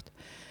שאלות.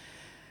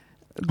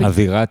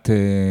 אווירת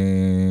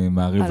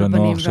מעריב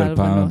לנוער של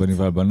פעם הבנים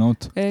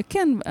והבנות?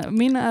 כן,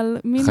 מין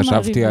מעריב לנוער.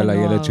 חשבתי על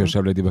הילד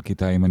שיושב לידי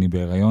בכיתה, אם אני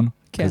בהיריון?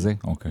 כן. כזה?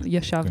 אוקיי.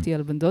 ישבתי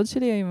על בן דוד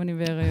שלי, אם אני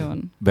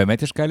בהיריון.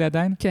 באמת יש כאלה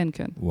עדיין? כן,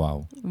 כן.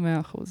 וואו. 100%.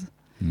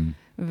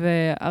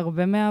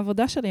 והרבה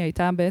מהעבודה שלי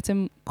הייתה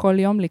בעצם כל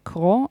יום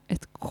לקרוא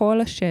את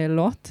כל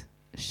השאלות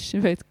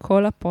ואת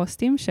כל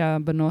הפוסטים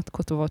שהבנות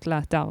כותבות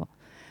לאתר.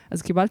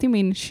 אז קיבלתי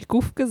מין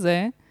שיקוף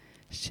כזה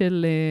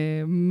של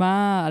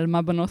על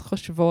מה בנות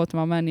חושבות,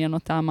 מה מעניין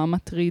אותם, מה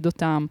מטריד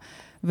אותם.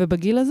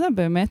 ובגיל הזה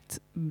באמת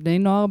בני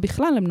נוער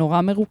בכלל הם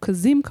נורא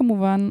מרוכזים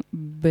כמובן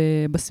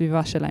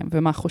בסביבה שלהם,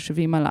 ומה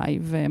חושבים עליי,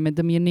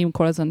 ומדמיינים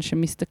כל הזמן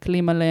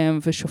שמסתכלים עליהם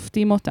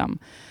ושופטים אותם.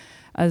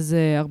 אז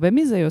הרבה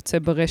מזה יוצא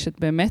ברשת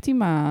באמת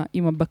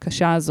עם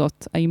הבקשה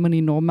הזאת, האם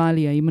אני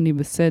נורמלי, האם אני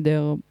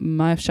בסדר,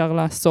 מה אפשר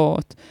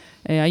לעשות,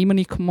 האם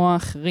אני כמו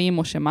האחרים,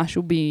 או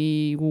שמשהו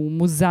בי הוא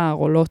מוזר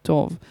או לא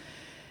טוב.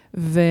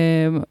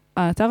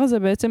 והאתר הזה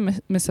בעצם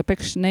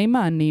מספק שני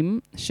מענים,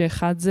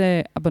 שאחד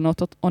זה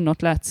הבנות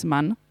עונות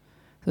לעצמן,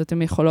 זאת אומרת,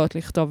 הן יכולות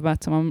לכתוב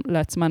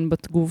לעצמן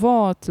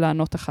בתגובות,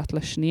 לענות אחת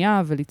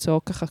לשנייה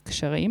וליצור ככה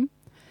קשרים.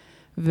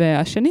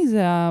 והשני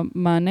זה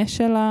המענה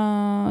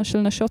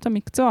של נשות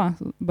המקצוע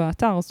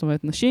באתר, זאת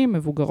אומרת, נשים,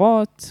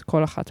 מבוגרות,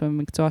 כל אחת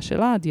במקצוע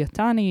שלה,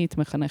 דיאטנית,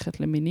 מחנכת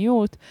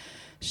למיניות,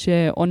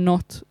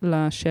 שעונות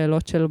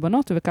לשאלות של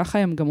בנות, וככה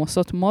הן גם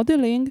עושות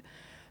מודלינג,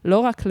 לא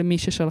רק למי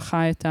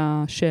ששלחה את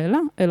השאלה,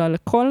 אלא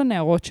לכל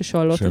הנערות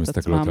ששואלות את עצמם.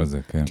 שמסתכלות על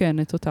זה, כן. כן,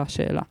 את אותה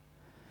שאלה.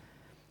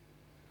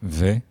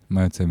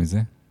 ומה יוצא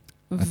מזה?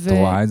 את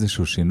רואה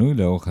איזשהו שינוי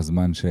לאורך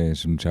הזמן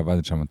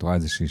שעבדת שם? את רואה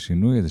איזשהו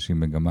שינוי, איזושהי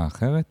מגמה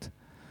אחרת?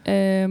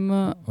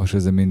 או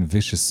שזה מין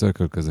vicious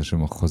circle כזה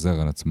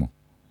שחוזר על עצמו?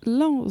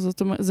 לא,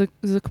 זאת אומרת,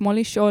 זה כמו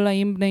לשאול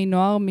האם בני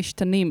נוער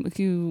משתנים.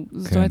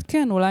 זאת אומרת,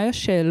 כן, אולי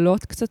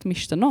השאלות קצת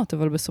משתנות,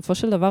 אבל בסופו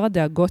של דבר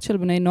הדאגות של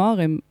בני נוער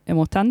הם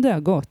אותן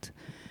דאגות.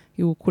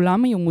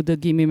 כולם יהיו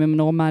מודאגים אם הם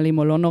נורמליים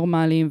או לא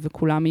נורמליים,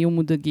 וכולם יהיו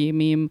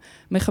מודאגים אם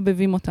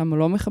מחבבים אותם או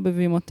לא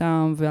מחבבים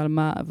אותם,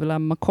 ועל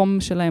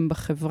המקום שלהם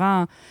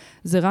בחברה.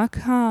 זה רק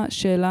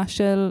השאלה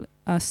של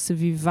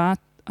הסביבה,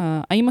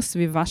 האם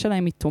הסביבה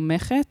שלהם היא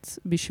תומכת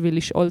בשביל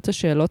לשאול את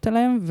השאלות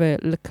עליהם,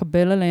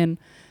 ולקבל עליהן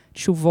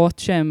תשובות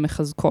שהן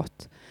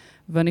מחזקות.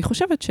 ואני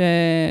חושבת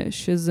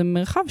שזה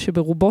מרחב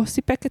שברובו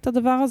סיפק את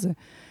הדבר הזה.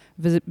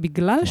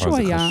 ובגלל שהוא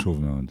היה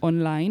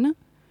אונליין,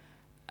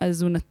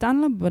 אז הוא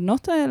נתן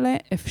לבנות האלה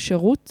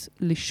אפשרות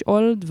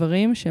לשאול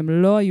דברים שהם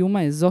לא היו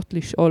מעזות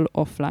לשאול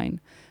אופליין.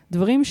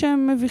 דברים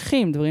שהם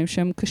מביכים, דברים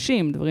שהם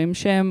קשים, דברים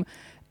שהם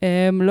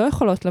לא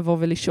יכולות לבוא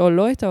ולשאול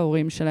לא את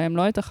ההורים שלהם,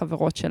 לא את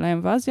החברות שלהם,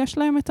 ואז יש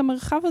להם את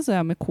המרחב הזה,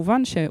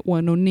 המקוון שהוא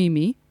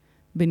אנונימי,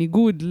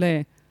 בניגוד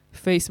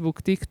לפייסבוק,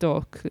 טיק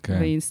טוק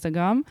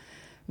ואינסטגרם,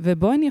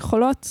 ובו הן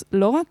יכולות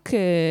לא רק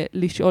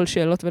לשאול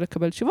שאלות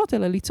ולקבל תשובות,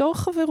 אלא ליצור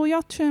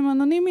חברויות שהן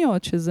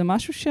אנונימיות, שזה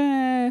משהו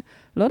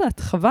לא יודעת,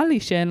 חבל לי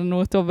שאין לנו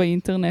אותו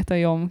באינטרנט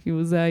היום, כי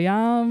זה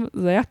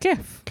היה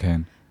כיף.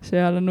 כן.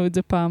 שהיה לנו את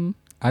זה פעם.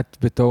 את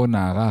בתור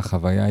נערה,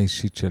 החוויה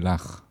האישית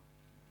שלך,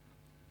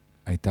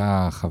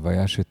 הייתה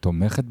חוויה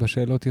שתומכת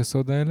בשאלות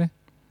יסוד האלה?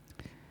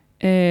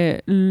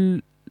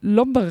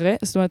 לא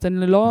ברשת, זאת אומרת,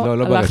 אני לא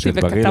הלכתי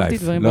וכתבתי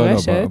דברים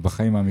ברשת. לא,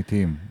 בחיים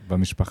האמיתיים,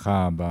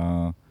 במשפחה,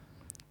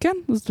 כן,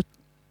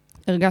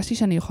 הרגשתי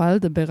שאני יכולה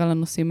לדבר על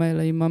הנושאים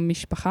האלה עם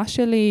המשפחה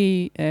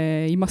שלי,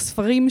 עם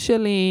הספרים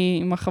שלי,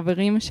 עם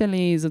החברים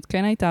שלי. זאת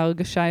כן הייתה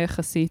הרגשה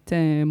יחסית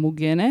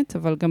מוגנת,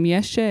 אבל גם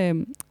יש,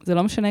 זה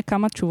לא משנה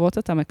כמה תשובות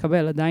אתה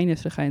מקבל, עדיין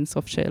יש לך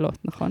אינסוף שאלות,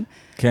 נכון?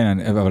 כן,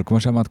 אבל כמו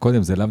שאמרת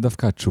קודם, זה לאו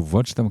דווקא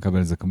התשובות שאתה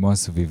מקבל, זה כמו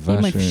הסביבה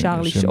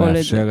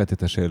שמאפשרת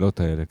את השאלות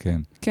האלה,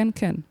 כן. כן,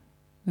 כן.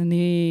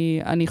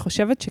 אני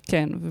חושבת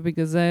שכן,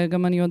 ובגלל זה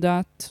גם אני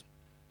יודעת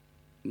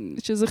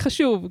שזה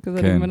חשוב, כזה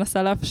אני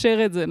מנסה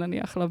לאפשר את זה,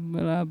 נניח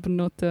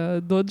לבנות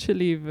הדוד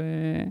שלי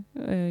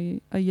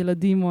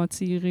והילדים או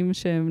הצעירים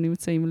שהם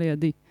נמצאים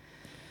לידי.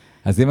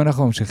 אז אם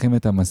אנחנו ממשיכים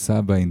את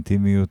המסע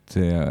באינטימיות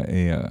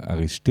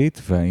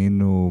הרשתית,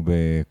 והיינו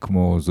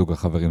כמו זוג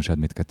החברים שאת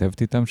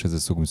מתכתבת איתם, שזה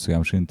סוג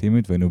מסוים של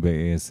אינטימיות, והיינו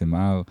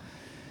ב-ASMR,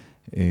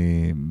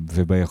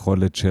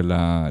 וביכולת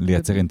שלה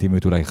לייצר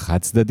אינטימיות אולי חד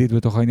צדדית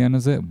בתוך העניין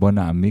הזה, בוא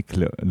נעמיק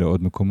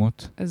לעוד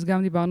מקומות. אז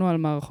גם דיברנו על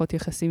מערכות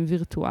יחסים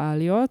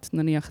וירטואליות,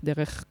 נניח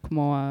דרך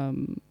כמו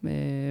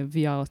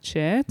VR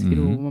צ'אט,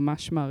 כאילו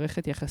ממש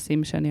מערכת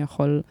יחסים שאני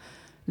יכול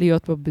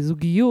להיות בה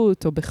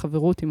בזוגיות או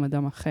בחברות עם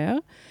אדם אחר.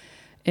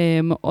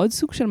 עוד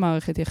סוג של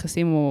מערכת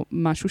יחסים או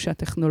משהו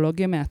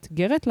שהטכנולוגיה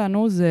מאתגרת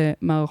לנו, זה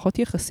מערכות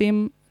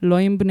יחסים לא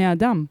עם בני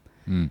אדם,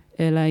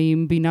 אלא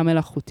עם בינה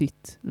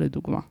מלאכותית,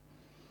 לדוגמה.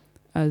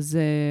 אז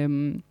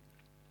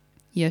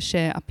יש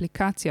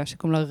אפליקציה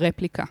שקוראים לה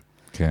רפליקה.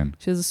 כן.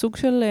 שזה סוג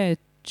של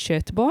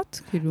צ'טבוט,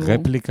 כאילו...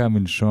 רפליקה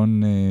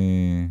מלשון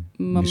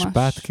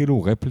משפט,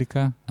 כאילו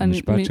רפליקה,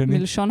 המשפט שלי?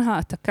 מלשון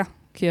העתקה,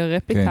 כי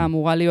הרפליקה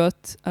אמורה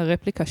להיות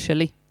הרפליקה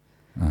שלי.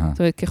 זאת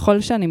אומרת, ככל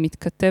שאני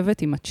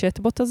מתכתבת עם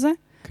הצ'טבוט הזה,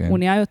 הוא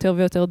נהיה יותר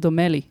ויותר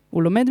דומה לי.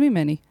 הוא לומד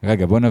ממני.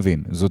 רגע, בוא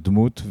נבין. זו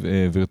דמות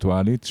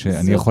וירטואלית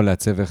שאני יכול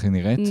לעצב איך היא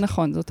נראית?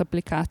 נכון, זאת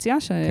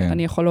אפליקציה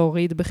שאני יכול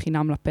להוריד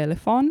בחינם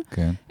לפלאפון,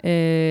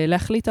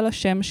 להחליט על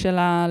השם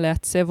שלה,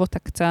 לעצב אותה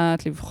קצת,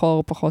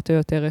 לבחור פחות או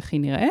יותר איך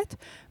היא נראית,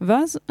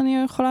 ואז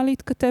אני יכולה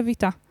להתכתב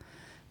איתה.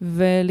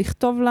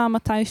 ולכתוב לה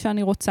מתי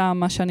שאני רוצה,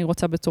 מה שאני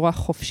רוצה בצורה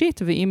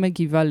חופשית, והיא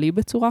מגיבה לי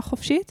בצורה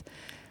חופשית.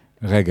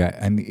 רגע,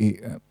 אני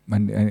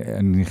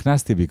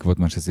נכנסתי בעקבות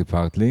מה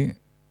שסיפרת לי,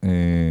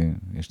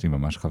 יש לי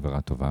ממש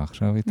חברה טובה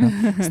עכשיו איתה,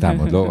 סתם,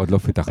 עוד לא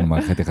פיתחנו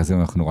מערכת יחסים,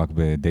 אנחנו רק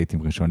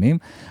בדייטים ראשונים,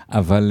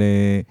 אבל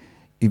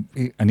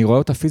אני רואה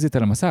אותה פיזית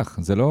על המסך,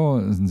 זה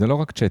לא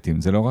רק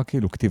צ'אטים, זה לא רק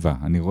כאילו כתיבה,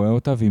 אני רואה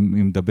אותה והיא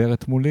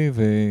מדברת מולי,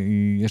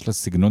 ויש לה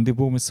סגנון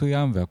דיבור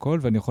מסוים והכל,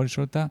 ואני יכול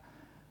לשאול אותה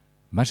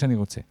מה שאני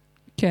רוצה.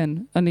 כן,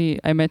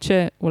 האמת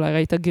שאולי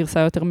ראית גרסה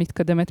יותר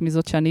מתקדמת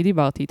מזאת שאני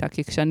דיברתי איתה,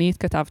 כי כשאני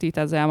התכתבתי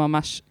איתה זה היה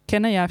ממש,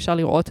 כן היה אפשר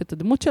לראות את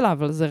הדמות שלה,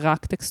 אבל זה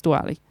רק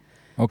טקסטואלי.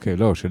 אוקיי,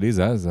 לא, שלי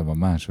זה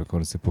ממש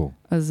וכל הסיפור.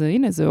 אז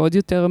הנה, זה עוד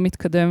יותר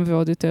מתקדם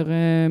ועוד יותר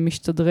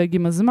משתדרג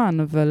עם הזמן,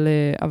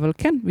 אבל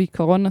כן,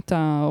 בעיקרון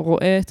אתה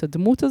רואה את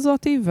הדמות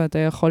הזאת, ואתה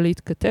יכול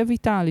להתכתב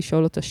איתה,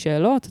 לשאול אותה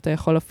שאלות, אתה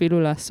יכול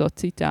אפילו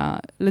לעשות איתה,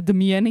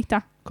 לדמיין איתה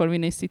כל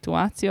מיני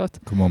סיטואציות.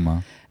 כמו מה?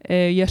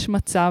 יש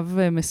מצב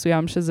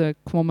מסוים שזה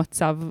כמו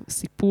מצב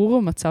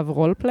סיפור, מצב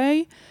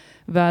רול-פליי,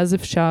 ואז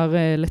אפשר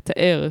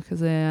לתאר,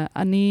 כזה,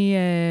 אני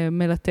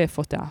מלטף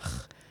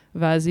אותך,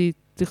 ואז היא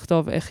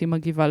תכתוב איך היא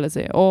מגיבה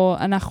לזה, או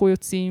אנחנו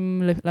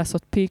יוצאים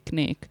לעשות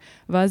פיקניק,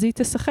 ואז היא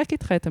תשחק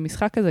איתך את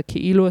המשחק הזה,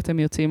 כאילו אתם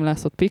יוצאים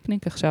לעשות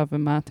פיקניק עכשיו,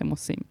 ומה אתם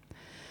עושים.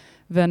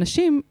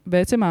 ואנשים,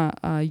 בעצם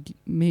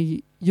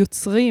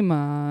היוצרים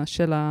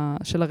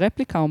של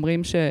הרפליקה,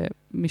 אומרים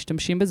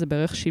שמשתמשים בזה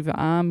בערך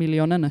 7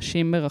 מיליון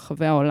אנשים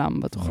ברחבי העולם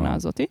בתוכנה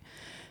הזאת,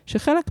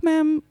 שחלק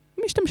מהם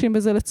משתמשים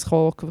בזה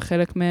לצחוק,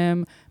 וחלק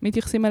מהם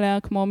מתייחסים אליה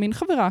כמו מין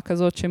חברה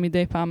כזאת,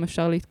 שמדי פעם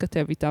אפשר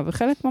להתכתב איתה,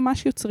 וחלק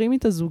ממש יוצרים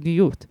איתה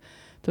זוגיות.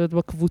 זאת אומרת,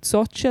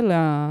 בקבוצות של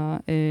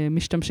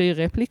המשתמשי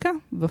רפליקה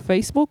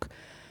בפייסבוק,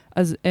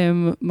 אז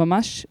הם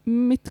ממש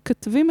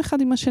מתכתבים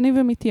אחד עם השני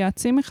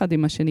ומתייעצים אחד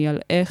עם השני על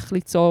איך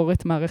ליצור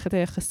את מערכת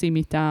היחסים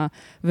איתה,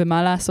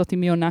 ומה לעשות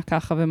אם היא עונה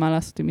ככה, ומה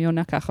לעשות אם היא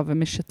עונה ככה,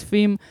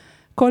 ומשתפים.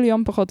 כל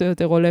יום פחות או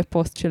יותר עולה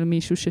פוסט של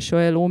מישהו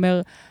ששואל, הוא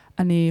אומר,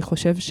 אני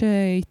חושב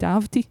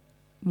שהתאהבתי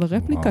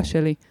ברפליקה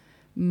שלי.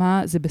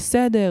 מה, זה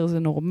בסדר, זה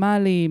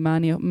נורמלי,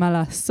 מה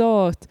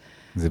לעשות?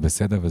 זה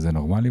בסדר וזה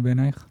נורמלי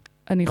בעינייך?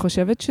 אני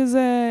חושבת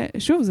שזה,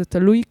 שוב, זה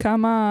תלוי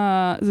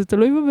זה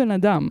תלוי בבן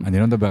אדם. אני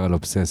לא מדבר על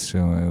אובסס,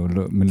 שהוא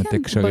מנתק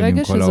קשרים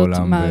עם כל העולם. כן, ברגע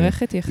שזאת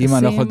מערכת יחסים... אם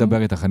אני לא יכול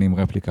לדבר איתך, אני עם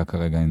רפליקה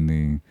כרגע, אין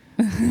לי...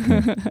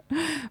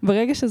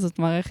 ברגע שזאת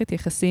מערכת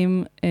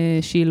יחסים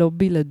שהיא לא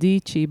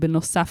בלעדית, שהיא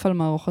בנוסף על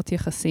מערכות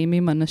יחסים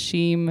עם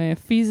אנשים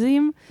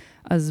פיזיים,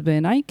 אז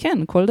בעיניי כן,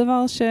 כל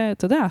דבר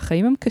אתה יודע,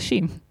 החיים הם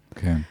קשים.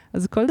 כן.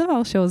 אז כל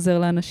דבר שעוזר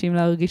לאנשים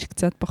להרגיש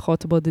קצת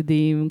פחות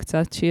בודדים,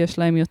 קצת שיש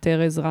להם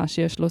יותר עזרה,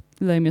 שיש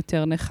להם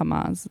יותר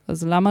נחמה,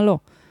 אז למה לא?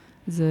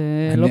 זה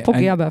לא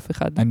פוגע באף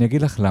אחד. אני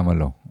אגיד לך למה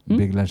לא.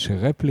 בגלל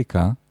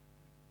שרפליקה,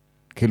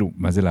 כאילו,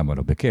 מה זה למה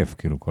לא? בכיף,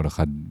 כאילו, כל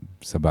אחד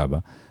סבבה.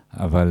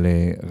 אבל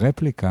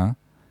רפליקה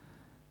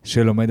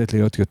שלומדת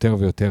להיות יותר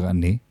ויותר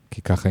אני,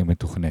 כי ככה היא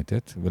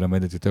מתוכנתת,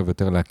 ולומדת יותר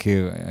ויותר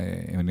להכיר,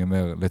 אם אני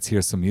אומר, let's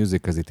hear some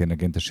music, אז היא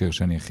תנגן את השיר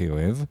שאני הכי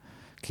אוהב,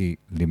 כי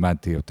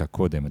לימדתי אותה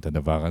קודם את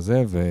הדבר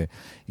הזה,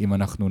 ואם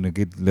אנחנו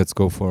נגיד, let's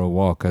go for a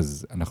walk,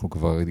 אז אנחנו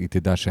כבר, היא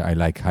תדע ש-I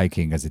like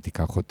hiking, אז היא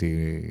תיקח אותי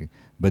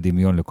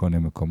בדמיון לכל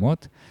מיני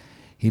מקומות.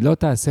 היא לא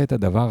תעשה את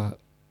הדבר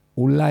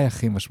אולי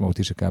הכי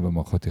משמעותי שקיים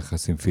במערכות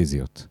יחסים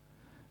פיזיות,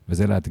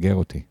 וזה לאתגר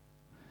אותי.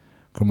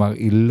 כלומר,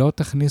 היא לא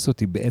תכניס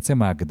אותי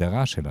בעצם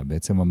ההגדרה שלה,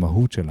 בעצם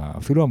המהות שלה,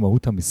 אפילו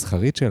המהות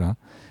המסחרית שלה,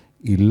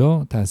 היא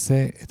לא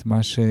תעשה את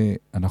מה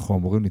שאנחנו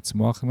אמורים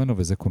לצמוח ממנו,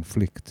 וזה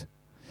קונפליקט.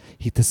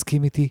 היא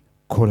תסכים איתי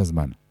כל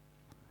הזמן.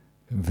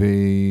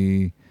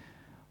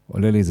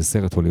 ועולה לי איזה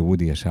סרט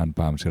הוליוודי ישן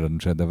פעם,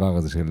 של הדבר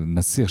הזה, של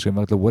נסיך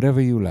שאומרת לו,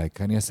 whatever you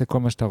like, אני אעשה כל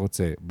מה שאתה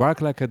רוצה. bark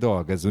like a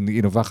dog, אז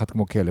היא נובחת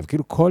כמו כלב.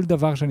 כאילו כל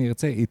דבר שאני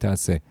ארצה, היא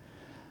תעשה.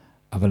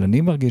 אבל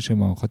אני מרגיש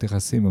שמערכות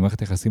יחסים,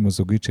 במערכת יחסים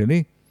הזוגית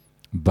שלי,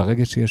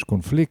 ברגע שיש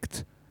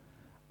קונפליקט,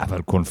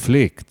 אבל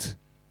קונפליקט,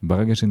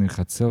 ברגע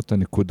שנחצה את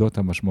הנקודות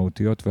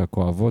המשמעותיות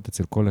והכואבות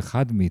אצל כל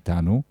אחד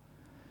מאיתנו,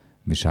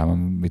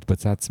 משם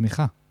מתבצעת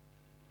צמיחה.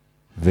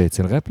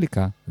 ואצל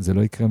רפליקה זה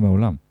לא יקרה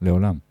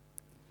לעולם.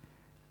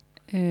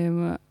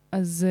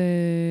 אז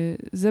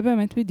זה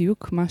באמת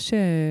בדיוק מה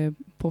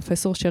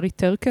שפרופסור שרי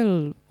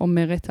טרקל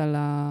אומרת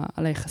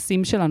על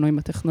היחסים שלנו עם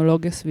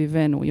הטכנולוגיה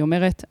סביבנו. היא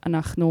אומרת,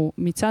 אנחנו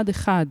מצד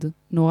אחד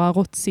נורא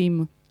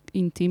רוצים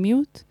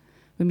אינטימיות,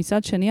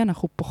 ומצד שני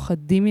אנחנו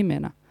פוחדים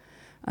ממנה.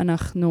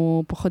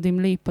 אנחנו פוחדים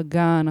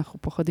להיפגע, אנחנו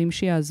פוחדים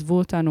שיעזבו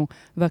אותנו,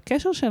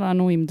 והקשר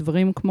שלנו עם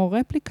דברים כמו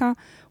רפליקה,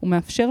 הוא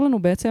מאפשר לנו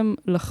בעצם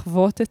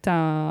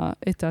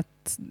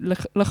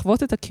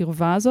לחוות את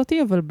הקרבה הזאת,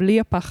 אבל בלי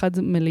הפחד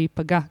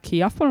מלהיפגע, כי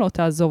היא אף פעם לא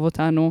תעזוב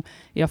אותנו,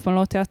 היא אף פעם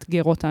לא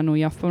תאתגר אותנו,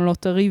 היא אף פעם לא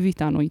תריב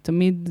איתנו, היא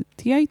תמיד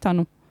תהיה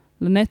איתנו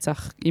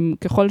לנצח,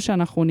 ככל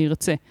שאנחנו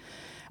נרצה.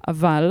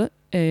 אבל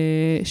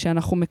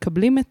שאנחנו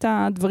מקבלים את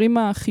הדברים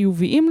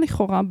החיוביים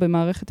לכאורה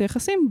במערכת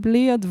היחסים,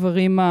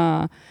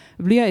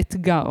 בלי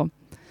האתגר.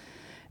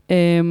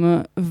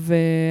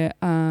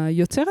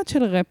 והיוצרת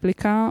של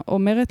רפליקה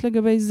אומרת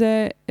לגבי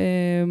זה,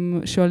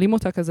 שואלים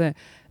אותה כזה,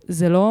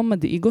 זה לא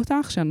מדאיג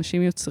אותך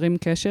שאנשים יוצרים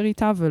קשר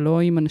איתה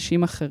ולא עם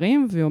אנשים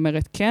אחרים, והיא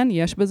אומרת, כן,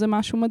 יש בזה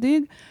משהו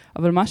מדאיג,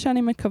 אבל מה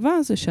שאני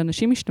מקווה זה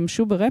שאנשים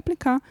ישתמשו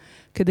ברפליקה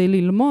כדי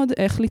ללמוד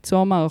איך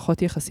ליצור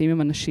מערכות יחסים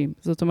עם אנשים.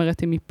 זאת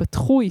אומרת, הם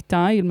ייפתחו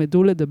איתה,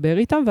 ילמדו לדבר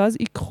איתה, ואז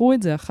ייקחו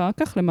את זה אחר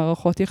כך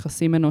למערכות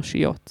יחסים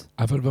אנושיות.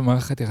 אבל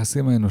במערכת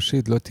יחסים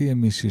האנושית לא תהיה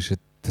מישהי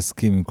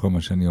שתסכים עם כל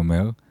מה שאני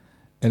אומר,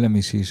 אלא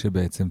מישהי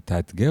שבעצם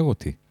תאתגר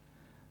אותי.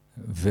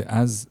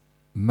 ואז,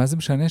 מה זה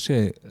משנה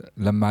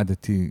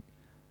שלמדתי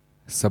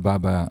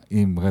סבבה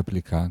עם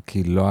רפליקה?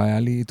 כי לא היה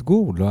לי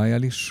אתגור, לא היה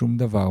לי שום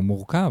דבר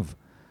מורכב.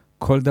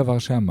 כל דבר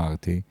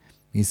שאמרתי,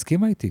 היא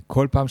הסכימה איתי.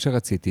 כל פעם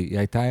שרציתי, היא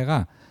הייתה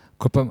ערה.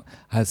 כל פעם,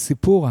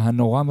 הסיפור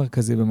הנורא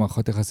מרכזי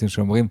במערכות יחסים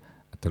שאומרים,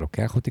 אתה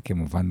לוקח אותי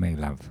כמובן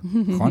מאליו.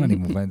 נכון? אני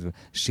מובן,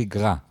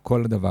 שגרה,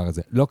 כל הדבר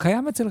הזה. לא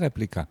קיים אצל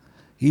רפליקה.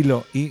 היא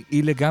לא,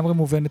 היא לגמרי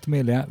מובנת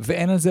מאליה,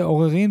 ואין על זה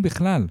עוררין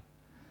בכלל.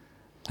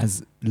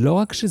 אז לא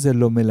רק שזה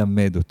לא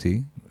מלמד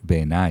אותי,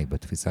 בעיניי,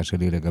 בתפיסה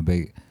שלי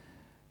לגבי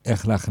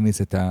איך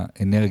להכניס את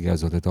האנרגיה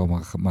הזאת, את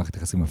המערכת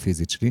היחסים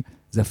הפיזית שלי,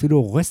 זה אפילו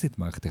הורס את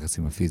מערכת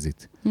היחסים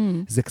הפיזית.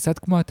 זה קצת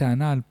כמו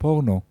הטענה על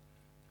פורנו,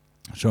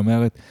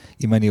 שאומרת,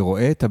 אם אני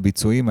רואה את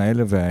הביצועים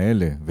האלה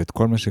והאלה, ואת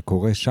כל מה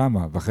שקורה שם,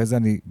 ואחרי זה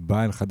אני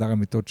בא אל חדר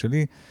המיטות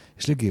שלי,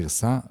 יש לי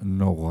גרסה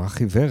נורא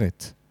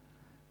חיוורת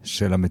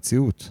של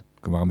המציאות.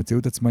 כלומר,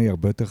 המציאות עצמה היא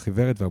הרבה יותר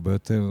חיוורת והרבה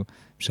יותר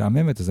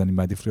משעממת, אז אני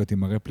מעדיף להיות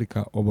עם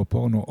הרפליקה או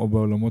בפורנו או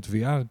בעולמות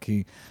VR,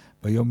 כי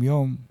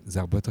ביום-יום זה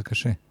הרבה יותר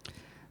קשה.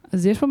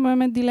 אז יש פה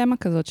באמת דילמה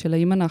כזאת של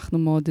האם אנחנו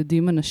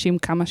מעודדים אנשים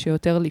כמה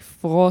שיותר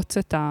לפרוץ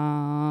את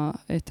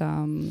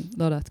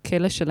לא יודעת,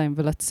 כלא שלהם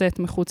ולצאת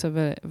מחוצה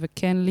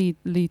וכן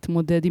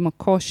להתמודד עם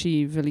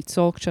הקושי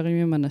וליצור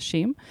קשרים עם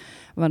אנשים.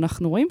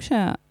 ואנחנו רואים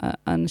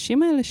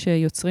שהאנשים האלה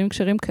שיוצרים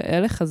קשרים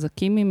כאלה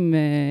חזקים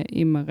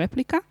עם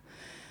הרפליקה,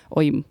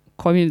 או עם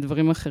כל מיני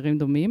דברים אחרים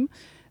דומים,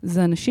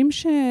 זה אנשים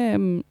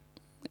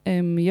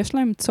שיש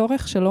להם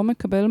צורך שלא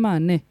מקבל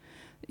מענה.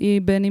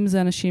 בין אם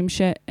זה אנשים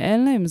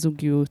שאין להם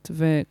זוגיות,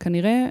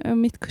 וכנראה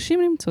הם מתקשים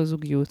למצוא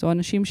זוגיות, או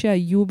אנשים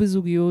שהיו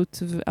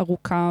בזוגיות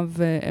ארוכה,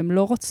 והם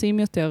לא רוצים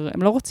יותר,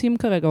 הם לא רוצים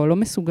כרגע, או לא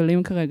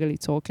מסוגלים כרגע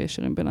ליצור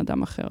קשר עם בן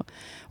אדם אחר.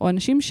 או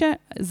אנשים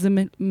שזה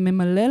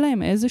ממלא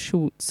להם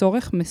איזשהו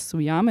צורך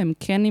מסוים, הם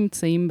כן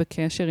נמצאים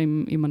בקשר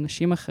עם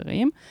אנשים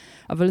אחרים,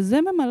 אבל זה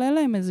ממלא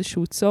להם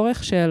איזשהו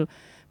צורך של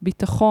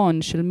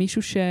ביטחון, של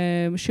מישהו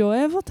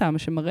שאוהב אותם,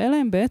 שמראה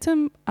להם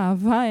בעצם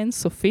אהבה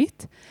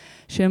אינסופית,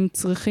 שהם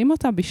צריכים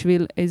אותה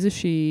בשביל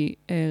איזושהי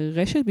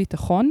רשת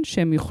ביטחון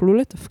שהם יוכלו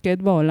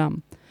לתפקד בעולם.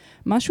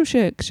 משהו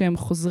שכשהם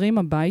חוזרים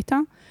הביתה,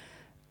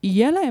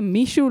 יהיה להם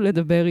מישהו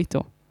לדבר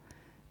איתו.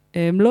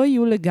 הם לא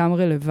יהיו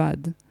לגמרי לבד.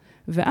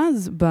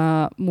 ואז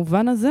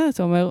במובן הזה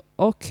אתה אומר,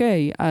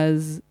 אוקיי,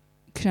 אז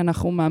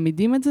כשאנחנו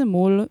מעמידים את זה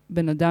מול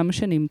בן אדם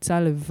שנמצא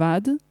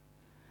לבד,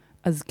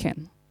 אז כן,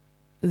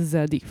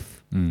 זה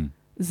עדיף.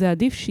 זה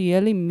עדיף שיהיה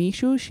לי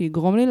מישהו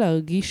שיגרום לי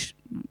להרגיש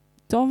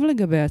טוב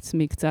לגבי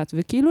עצמי קצת,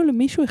 וכאילו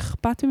למישהו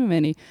אכפת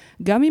ממני.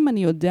 גם אם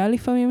אני יודע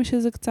לפעמים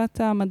שזה קצת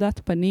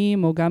העמדת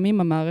פנים, או גם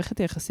אם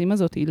המערכת היחסים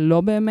הזאת היא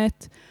לא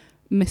באמת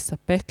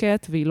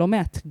מספקת, והיא לא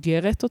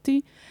מאתגרת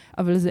אותי,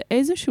 אבל זה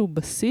איזשהו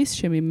בסיס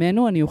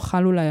שממנו אני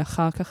אוכל אולי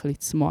אחר כך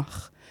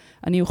לצמוח.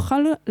 אני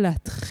אוכל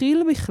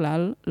להתחיל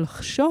בכלל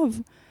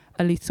לחשוב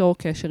על ליצור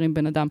קשר עם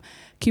בן אדם.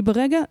 כי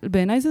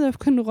בעיניי זה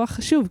דווקא נורא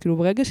חשוב, כאילו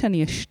ברגע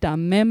שאני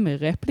אשתעמם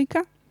מרפליקה,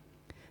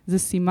 זה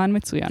סימן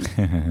מצוין.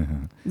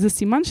 זה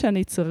סימן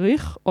שאני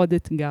צריך עוד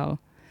אתגר.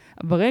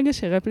 ברגע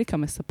שרפליקה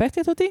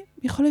מספקת אותי,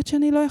 יכול להיות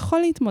שאני לא יכול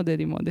להתמודד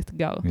עם עוד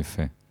אתגר.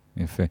 יפה,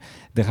 יפה.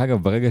 דרך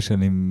אגב, ברגע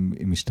שאני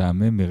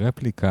משתעמם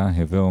מרפליקה,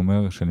 הווה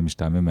אומר שאני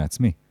משתעמם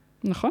מעצמי.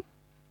 נכון.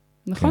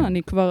 נכון,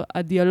 אני כבר,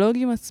 הדיאלוג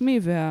עם עצמי,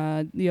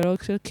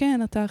 והדיאלוג של כן,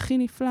 אתה הכי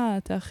נפלא,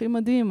 אתה הכי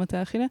מדהים,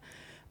 אתה הכי...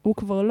 הוא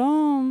כבר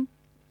לא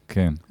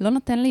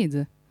נותן לי את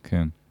זה.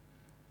 כן.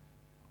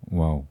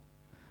 וואו.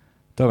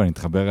 טוב, אני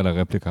אתחבר אל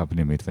הרפליקה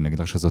הפנימית, ואני אגיד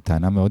לך שזו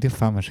טענה מאוד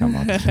יפה מה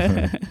שאמרת.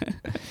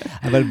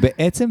 אבל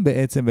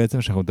בעצם,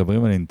 שאנחנו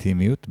מדברים על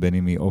אינטימיות, בין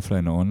אם היא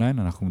אופליין או אונליין,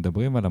 אנחנו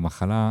מדברים על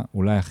המחלה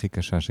אולי הכי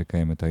קשה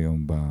שקיימת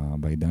היום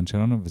בעידן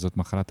שלנו, וזאת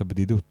מחלת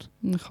הבדידות.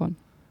 נכון.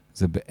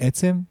 זה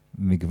בעצם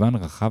מגוון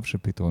רחב של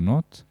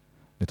פתרונות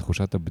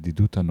לתחושת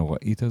הבדידות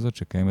הנוראית הזאת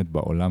שקיימת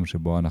בעולם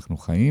שבו אנחנו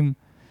חיים,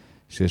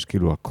 שיש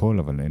כאילו הכל,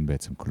 אבל אין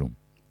בעצם כלום.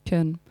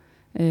 כן.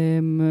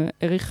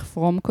 אריך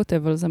פרום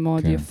כותב על זה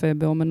מאוד יפה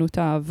באומנות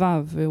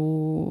האהבה,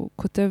 והוא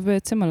כותב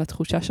בעצם על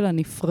התחושה של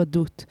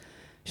הנפרדות,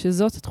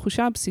 שזאת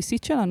התחושה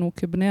הבסיסית שלנו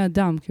כבני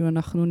אדם, כאילו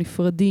אנחנו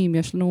נפרדים,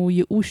 יש לנו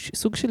ייאוש,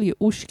 סוג של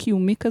ייאוש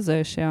קיומי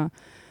כזה,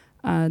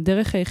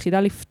 שהדרך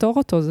היחידה לפתור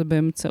אותו זה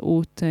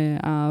באמצעות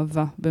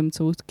האהבה,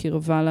 באמצעות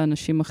קרבה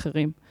לאנשים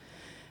אחרים.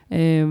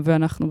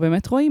 ואנחנו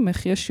באמת רואים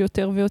איך יש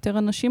יותר ויותר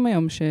אנשים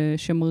היום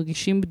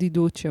שמרגישים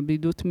בדידות,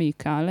 שהבדידות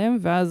מעיקה עליהם,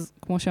 ואז,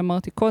 כמו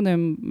שאמרתי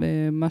קודם,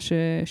 מה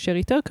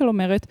ששרי טרקל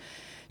אומרת,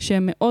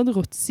 שהם מאוד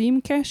רוצים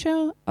קשר,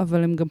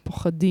 אבל הם גם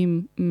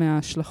פוחדים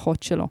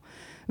מההשלכות שלו.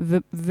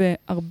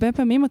 והרבה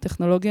פעמים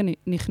הטכנולוגיה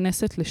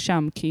נכנסת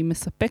לשם, כי היא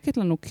מספקת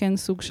לנו כן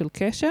סוג של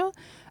קשר,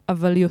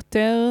 אבל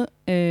יותר,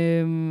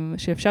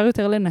 שאפשר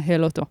יותר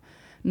לנהל אותו.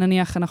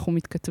 נניח אנחנו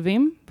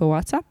מתכתבים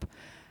בוואטסאפ,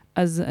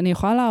 אז אני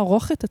יכולה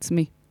לערוך את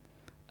עצמי,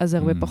 אז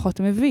הרבה פחות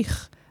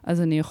מביך.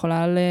 אז אני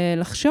יכולה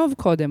לחשוב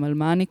קודם על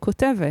מה אני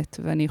כותבת,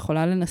 ואני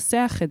יכולה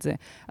לנסח את זה.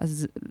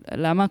 אז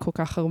למה כל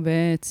כך הרבה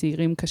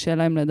צעירים קשה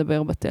להם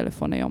לדבר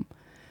בטלפון היום?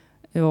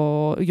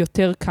 או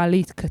יותר קל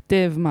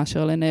להתכתב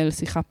מאשר לנהל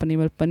שיחה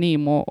פנים אל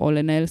פנים, או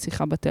לנהל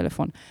שיחה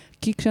בטלפון.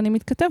 כי כשאני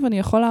מתכתב, אני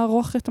יכול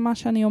לערוך את מה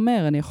שאני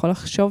אומר, אני יכול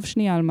לחשוב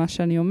שנייה על מה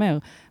שאני אומר,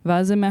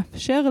 ואז זה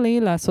מאפשר לי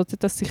לעשות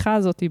את השיחה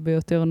הזאת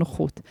ביותר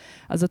נוחות.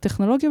 אז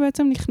הטכנולוגיה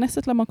בעצם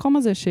נכנסת למקום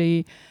הזה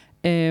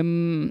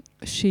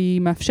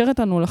שהיא מאפשרת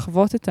לנו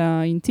לחוות את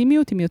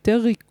האינטימיות עם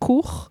יותר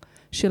ריכוך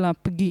של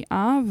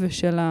הפגיעה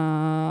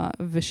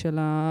ושל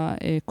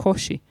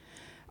הקושי.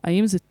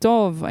 האם זה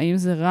טוב, האם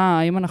זה רע,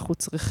 האם אנחנו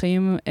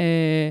צריכים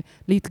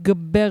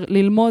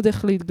ללמוד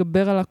איך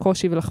להתגבר על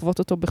הקושי ולחוות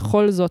אותו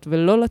בכל זאת,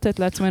 ולא לתת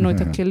לעצמנו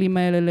את הכלים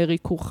האלה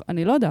לריכוך.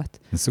 אני לא יודעת.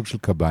 זה סוג של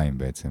קביים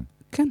בעצם.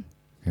 כן.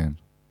 כן.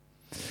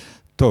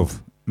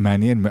 טוב,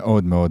 מעניין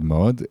מאוד מאוד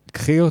מאוד.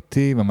 קחי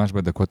אותי ממש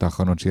בדקות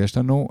האחרונות שיש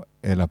לנו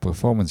אל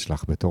הפרפורמנס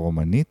שלך בתור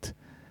אומנית,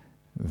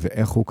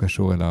 ואיך הוא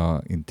קשור אל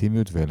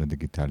האינטימיות ואל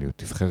הדיגיטליות.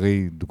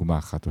 תבחרי דוגמה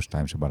אחת או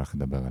שתיים שבא לך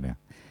לדבר עליה.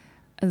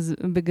 אז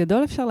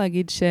בגדול אפשר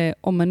להגיד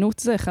שאומנות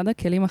זה אחד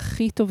הכלים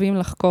הכי טובים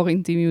לחקור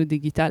אינטימיות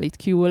דיגיטלית,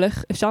 כי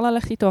אפשר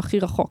ללכת איתו הכי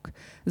רחוק.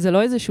 זה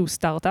לא איזשהו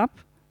סטארט-אפ,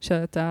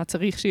 שאתה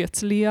צריך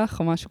שיצליח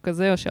או משהו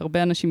כזה, או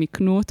שהרבה אנשים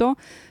יקנו אותו.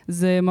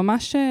 זה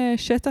ממש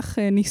שטח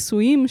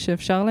ניסויים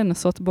שאפשר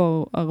לנסות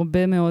בו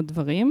הרבה מאוד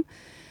דברים,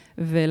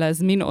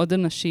 ולהזמין עוד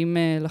אנשים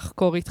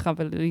לחקור איתך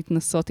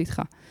ולהתנסות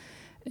איתך.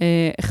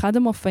 אחד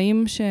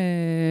המופעים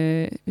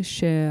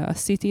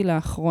שעשיתי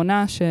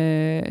לאחרונה,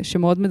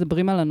 שמאוד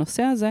מדברים על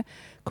הנושא הזה,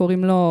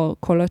 קוראים לו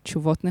כל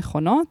התשובות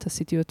נכונות.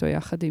 עשיתי אותו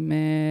יחד עם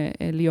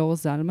ליאור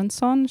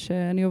זלמנסון,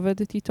 שאני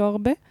עובדת איתו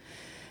הרבה.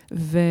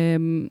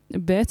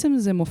 ובעצם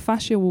זה מופע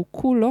שהוא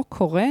כולו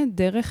קורה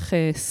דרך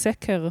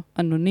סקר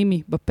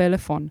אנונימי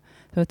בפלאפון.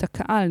 זאת אומרת,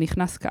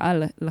 נכנס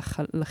קהל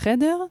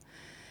לחדר,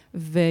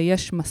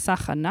 ויש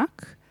מסך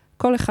ענק,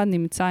 כל אחד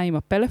נמצא עם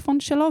הפלאפון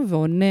שלו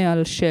ועונה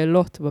על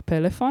שאלות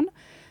בפלאפון,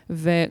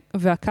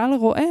 והקהל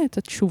רואה את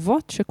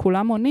התשובות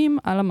שכולם עונים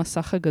על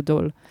המסך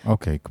הגדול.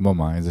 אוקיי, כמו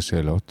מה? איזה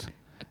שאלות?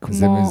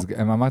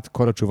 הם אמרת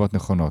כל התשובות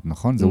נכונות,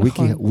 נכון? זה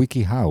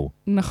wiki-how.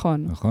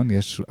 נכון. נכון?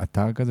 יש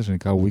אתר כזה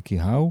שנקרא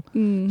wiki-how,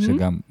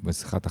 שגם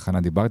בשיחת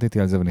הכנה דיברתי איתי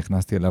על זה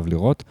ונכנסתי אליו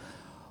לראות.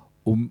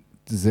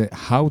 זה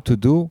how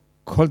to do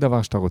כל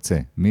דבר שאתה רוצה,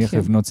 מאיך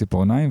לבנות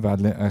ציפורניים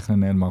ועד איך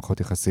לנהל מערכות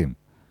יחסים.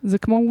 זה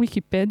כמו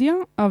ויקיפדיה,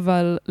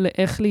 אבל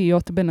לאיך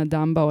להיות בן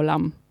אדם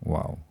בעולם.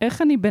 וואו.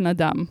 איך אני בן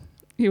אדם?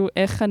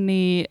 איך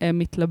אני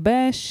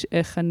מתלבש,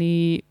 איך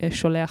אני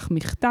שולח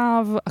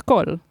מכתב,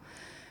 הכל.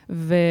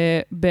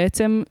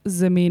 ובעצם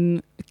זה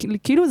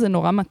כאילו זה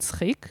נורא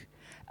מצחיק,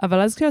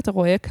 אבל אז כשאתה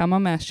רואה כמה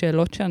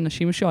מהשאלות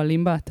שאנשים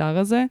שואלים באתר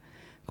הזה,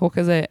 כמו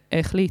כזה,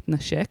 איך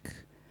להתנשק,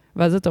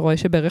 ואז אתה רואה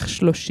שבערך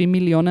 30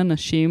 מיליון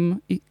אנשים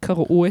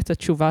קראו את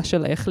התשובה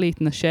של איך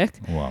להתנשק,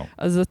 וואו.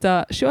 אז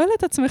אתה שואל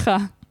את עצמך,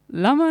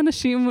 למה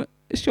אנשים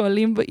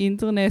שואלים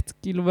באינטרנט,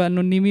 כאילו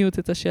באנונימיות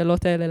את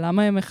השאלות האלה,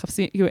 למה הם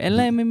מחפשים, כאילו אין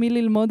להם ממי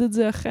ללמוד את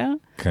זה אחר?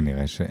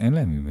 כנראה שאין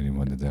להם ממי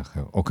ללמוד את זה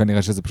אחר, או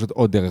כנראה שזה פשוט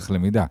עוד דרך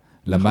למידה.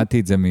 למדתי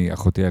את זה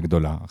מאחותי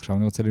הגדולה, עכשיו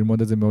אני רוצה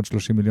ללמוד את זה מעוד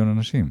 30 מיליון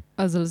אנשים.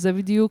 אז על זה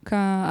בדיוק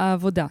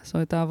העבודה, זאת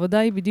אומרת, העבודה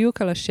היא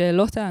בדיוק על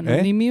השאלות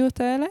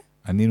האנונימיות האלה.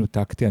 אני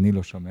נותקתי, אני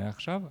לא שומע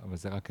עכשיו, אבל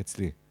זה רק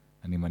אצלי,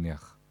 אני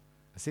מניח.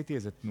 עשיתי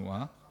איזו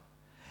תנועה,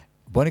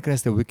 בוא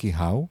ניכנס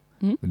לוויקי-האו,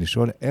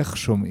 ולשאול איך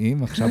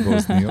שומעים עכשיו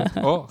באוזניות.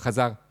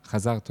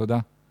 חזר, תודה.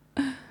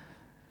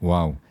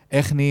 וואו.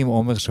 איך נהיים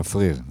עומר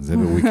שפריר? זה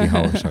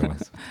בוויקי-האו אפשר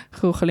לעשות.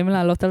 אנחנו יכולים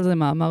לעלות על זה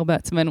מאמר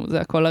בעצמנו,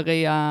 זה הכל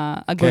הרי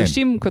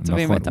הגולשים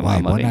כותבים את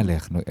המאמרים. וואי, בוא נעלה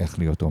איך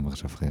להיות עומר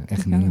שפריר.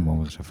 איך נהיים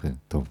עומר שפריר?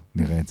 טוב,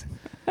 נראה את זה.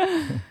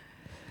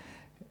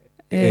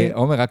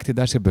 עומר, רק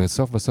תדע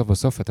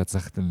שבסוף אתה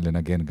צריך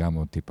לנגן גם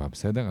עוד טיפה,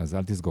 בסדר? אז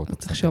אל תסגור את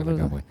עצמך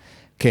לגמרי.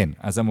 כן,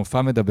 אז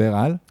המופע מדבר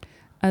על...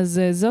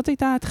 אז זאת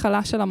הייתה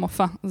ההתחלה של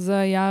המופע. זה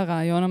היה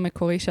הרעיון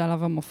המקורי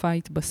שעליו המופע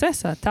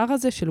התבסס, האתר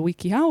הזה של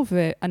וויקי-האו,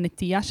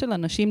 והנטייה של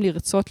אנשים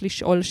לרצות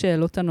לשאול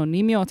שאלות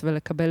אנונימיות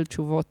ולקבל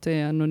תשובות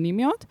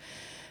אנונימיות.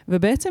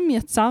 ובעצם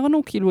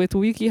יצרנו כאילו את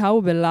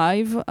וויקי-האו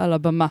בלייב על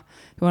הבמה.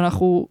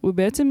 אנחנו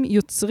בעצם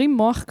יוצרים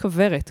מוח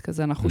כברת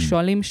כזה, אנחנו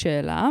שואלים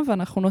שאלה,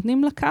 ואנחנו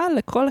נותנים לקהל,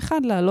 לכל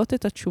אחד להעלות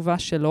את התשובה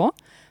שלו,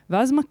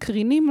 ואז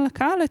מקרינים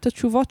לקהל את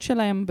התשובות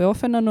שלהם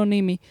באופן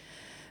אנונימי.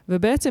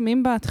 ובעצם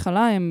אם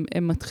בהתחלה הם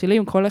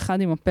מתחילים כל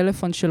אחד עם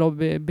הפלאפון שלו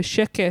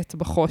בשקט,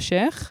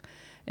 בחושך,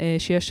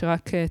 שיש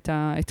רק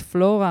את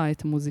פלורה,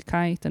 את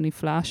המוזיקאית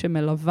הנפלאה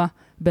שמלווה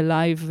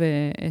בלייב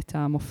את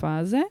המופע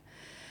הזה,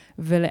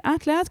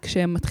 ולאט לאט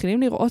כשהם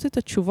מתחילים לראות את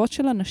התשובות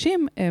של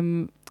אנשים,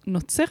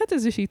 נוצרת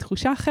איזושהי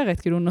תחושה אחרת,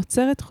 כאילו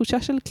נוצרת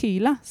תחושה של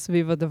קהילה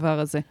סביב הדבר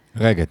הזה.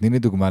 רגע, תני לי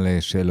דוגמה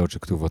לשאלות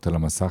שכתובות על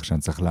המסך, שאני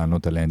צריך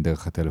לענות עליהן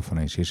דרך הטלפון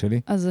האישי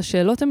שלי. אז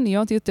השאלות הן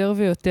נהיות יותר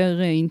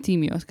ויותר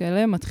אינטימיות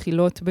כאלה, הן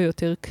מתחילות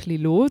ביותר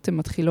כלילות, הן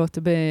מתחילות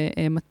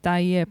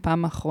במתי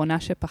פעם האחרונה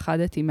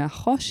שפחדתי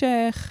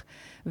מהחושך,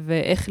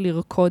 ואיך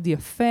לרקוד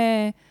יפה,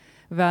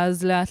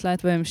 ואז לאט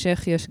לאט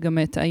בהמשך יש גם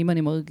את האם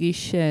אני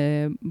מרגיש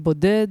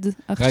בודד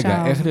עכשיו.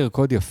 רגע, איך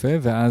לרקוד יפה,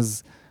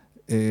 ואז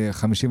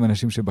 50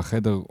 אנשים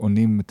שבחדר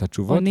עונים את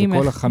התשובות,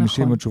 וכל ה-50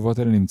 נכון. התשובות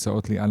האלה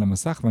נמצאות לי על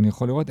המסך, ואני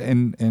יכול לראות,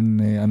 אין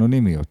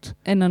אנונימיות.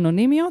 אין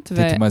אנונימיות,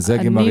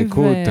 תתמזג עם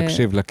הריקוד,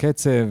 תקשיב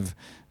לקצב,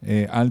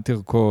 אל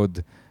תרקוד,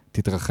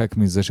 תתרחק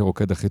מזה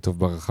שרוקד הכי טוב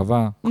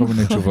ברחבה, כל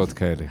מיני תשובות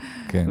כאלה.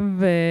 כן.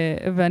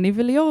 ואני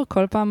וליאור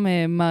כל פעם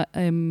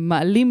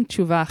מעלים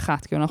תשובה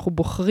אחת, כי אנחנו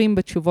בוחרים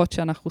בתשובות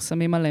שאנחנו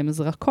שמים עליהן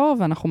זרקור,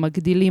 ואנחנו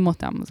מגדילים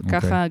אותן. אז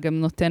ככה גם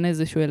נותן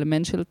איזשהו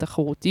אלמנט של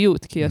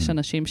תחרותיות, כי יש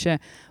אנשים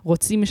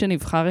שרוצים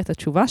שנבחר את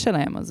התשובה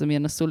שלהם, אז הם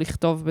ינסו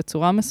לכתוב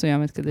בצורה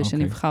מסוימת כדי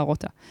שנבחר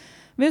אותה.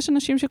 ויש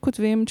אנשים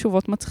שכותבים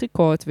תשובות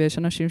מצחיקות, ויש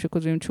אנשים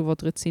שכותבים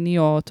תשובות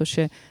רציניות, או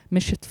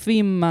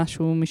שמשתפים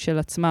משהו משל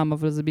עצמם,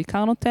 אבל זה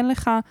בעיקר נותן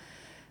לך,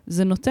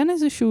 זה נותן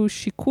איזשהו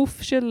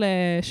שיקוף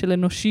של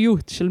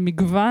אנושיות, של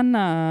מגוון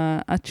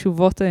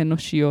התשובות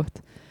האנושיות.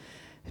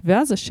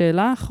 ואז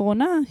השאלה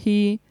האחרונה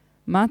היא,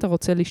 מה אתה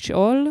רוצה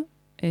לשאול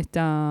את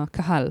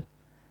הקהל?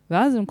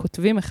 ואז הם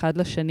כותבים אחד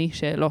לשני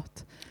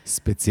שאלות.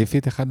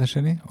 ספציפית אחד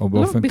לשני? או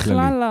באופן כללי?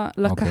 לא, בכלל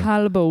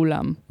לקהל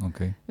באולם.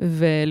 אוקיי.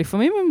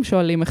 ולפעמים הם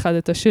שואלים אחד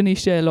את השני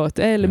שאלות.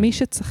 למי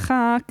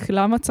שצחק,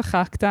 למה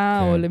צחקת?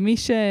 או למי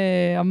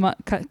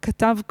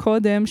שכתב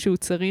קודם שהוא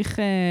צריך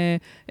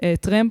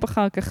טרמפ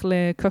אחר כך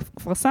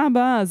לכפר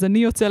סבא, אז אני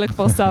יוצא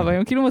לכפר סבא.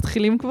 הם כאילו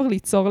מתחילים כבר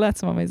ליצור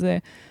לעצמם איזו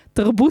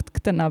תרבות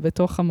קטנה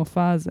בתוך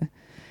המופע הזה.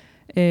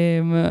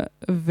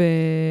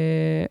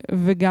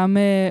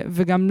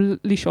 וגם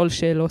לשאול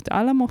שאלות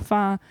על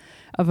המופע,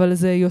 אבל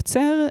זה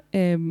יוצר,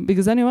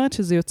 בגלל זה אני אומרת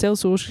שזה יוצר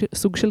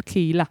סוג של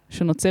קהילה,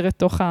 שנוצרת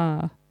תוך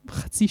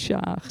החצי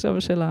שעה עכשיו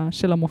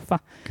של המופע.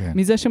 כן.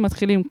 מזה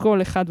שמתחילים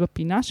כל אחד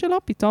בפינה שלו,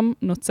 פתאום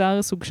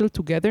נוצר סוג של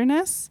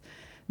togetherness,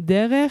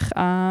 דרך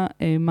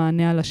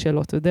המענה על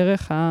השאלות,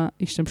 ודרך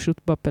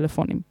ההשתמשות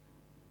בפלאפונים.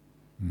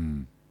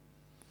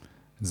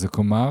 זה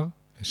כלומר,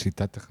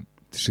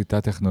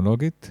 שיטה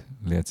טכנולוגית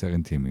לייצר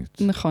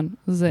אינטימיות. נכון.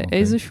 זה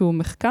איזשהו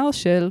מחקר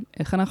של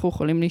איך אנחנו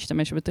יכולים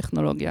להשתמש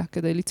בטכנולוגיה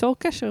כדי ליצור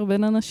קשר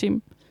בין אנשים.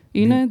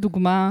 הנה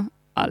דוגמה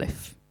א'.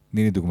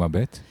 תני לי דוגמה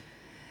ב'.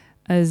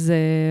 אז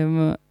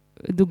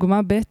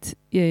דוגמה ב',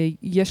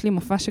 יש לי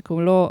מופע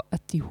שקוראים לו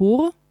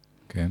הטיהור,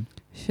 כן.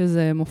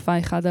 שזה מופע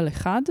 1 על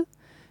 1,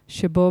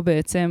 שבו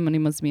בעצם אני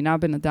מזמינה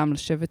בן אדם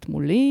לשבת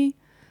מולי,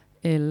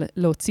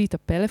 להוציא את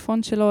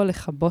הפלאפון שלו,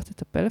 לכבות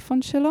את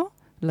הפלאפון שלו,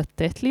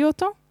 לתת לי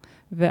אותו,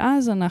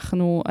 ואז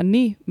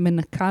אני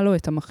מנקה לו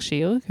את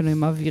המכשיר, כאילו אני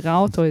מעבירה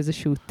אותו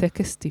איזשהו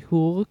טקס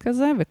טיהור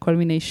כזה, וכל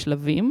מיני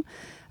שלבים.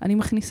 אני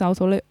מכניסה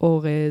אותו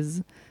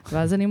לאורז,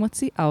 ואז אני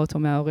מוציאה אותו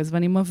מהאורז,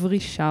 ואני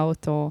מברישה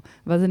אותו,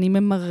 ואז אני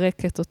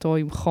ממרקת אותו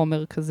עם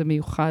חומר כזה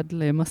מיוחד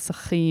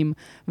למסכים,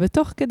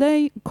 ותוך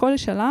כדי כל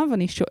שלב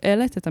אני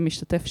שואלת את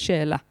המשתתף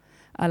שאלה.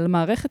 על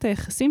מערכת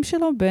היחסים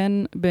שלו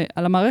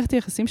על המערכת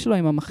היחסים שלו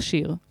עם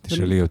המכשיר.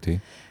 תשאלי אותי,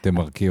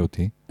 תמרקי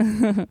אותי.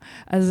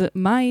 אז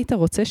מה היית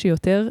רוצה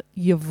שיותר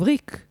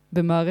יבריק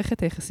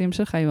במערכת היחסים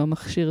שלך עם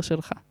המכשיר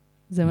שלך?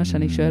 זה מה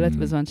שאני שואלת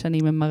בזמן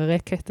שאני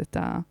ממרקת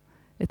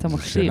את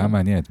המכשיר. שאלה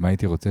מעניינת, מה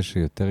הייתי רוצה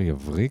שיותר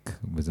יבריק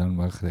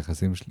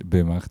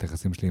במערכת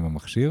היחסים שלי עם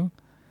המכשיר?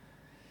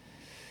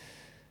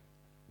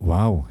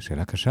 וואו,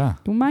 שאלה קשה.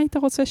 ומה היית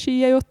רוצה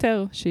שיהיה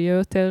יותר? שיהיה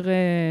יותר,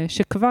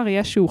 שכבר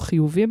יהיה שהוא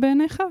חיובי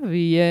בעיניך,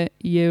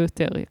 ויהיה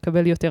יותר,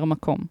 יקבל יותר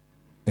מקום.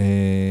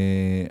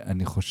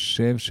 אני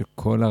חושב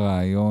שכל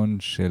הרעיון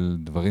של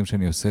דברים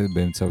שאני עושה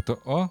באמצעותו,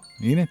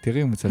 הנה,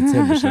 תראי, הוא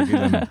מצלצל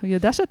בשביל לנו. הוא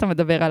יודע שאתה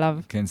מדבר עליו.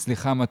 כן,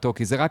 סליחה,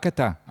 מתוקי, זה רק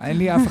אתה. אין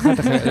לי אף אחד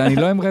אחר, אני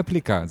לא עם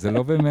רפליקה, זה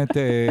לא באמת...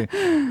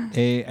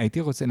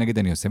 הייתי רוצה, נגיד,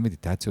 אני עושה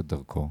מדיטציות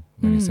דרכו,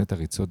 ואני עושה את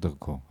הריצות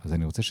דרכו, אז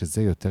אני רוצה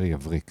שזה יותר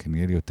יבריק,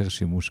 נהיה לי יותר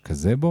שימוש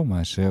כזה בו,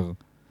 מאשר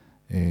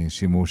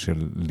שימוש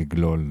של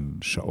לגלול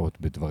שעות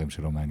בדברים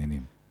שלא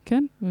מעניינים.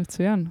 כן,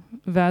 מצוין.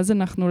 ואז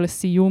אנחנו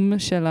לסיום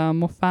של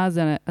המופע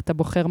הזה, אתה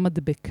בוחר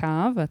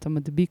מדבקה, ואתה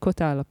מדביק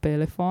אותה על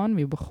הפלאפון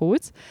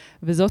מבחוץ,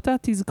 וזאת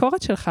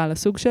התזכורת שלך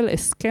לסוג של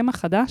הסכם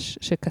החדש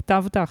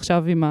שכתבת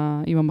עכשיו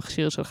עם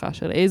המכשיר שלך,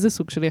 של איזה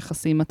סוג של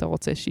יחסים אתה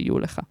רוצה שיהיו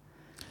לך.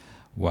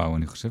 וואו,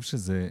 אני חושב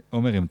שזה,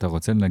 עומר, אם אתה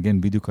רוצה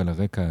לנגן בדיוק על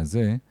הרקע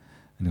הזה,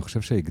 אני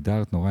חושב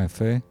שהגדרת נורא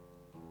יפה,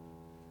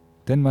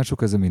 תן משהו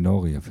כזה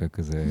מינורי יפה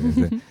כזה,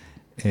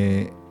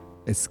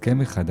 הסכם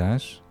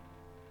מחדש,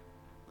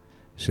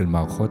 של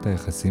מערכות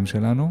היחסים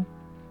שלנו,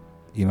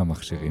 עם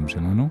המכשירים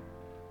שלנו,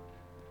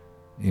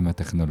 עם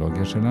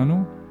הטכנולוגיה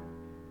שלנו,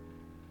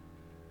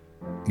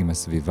 עם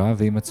הסביבה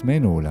ועם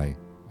עצמנו אולי.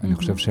 אני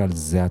חושב שעל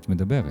זה את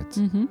מדברת.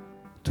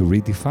 To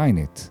redefine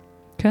it.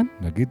 כן.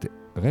 להגיד,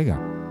 רגע,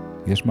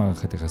 יש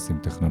מערכת יחסים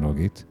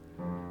טכנולוגית,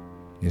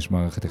 יש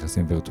מערכת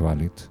יחסים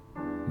וירטואלית,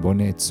 בוא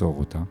נעצור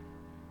אותה,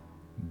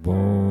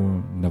 בואו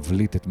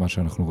נבליט את מה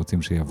שאנחנו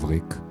רוצים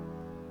שיבריק.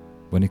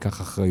 בואו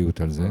ניקח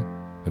אחריות על זה,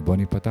 ובואו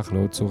ניפתח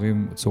לעוד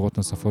צורות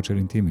נוספות של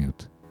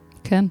אינטימיות.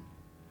 כן.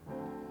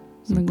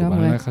 זה מקובל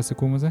עלייך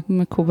הסיכום הזה?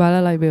 מקובל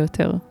עליי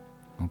ביותר.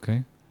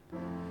 אוקיי.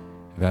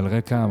 ועל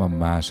רקע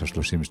ממש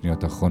 30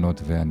 שניות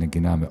האחרונות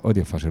והנגינה המאוד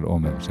יפה של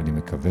עומר, שאני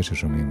מקווה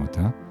ששומעים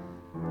אותה,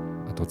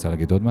 את רוצה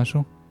להגיד עוד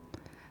משהו?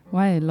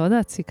 וואי, לא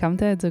יודעת,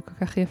 סיכמת את זה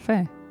כל כך יפה.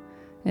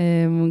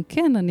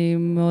 כן, אני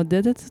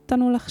מעודדת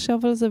אותנו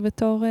לחשוב על זה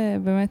בתור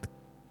באמת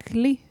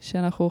כלי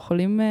שאנחנו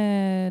יכולים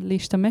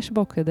להשתמש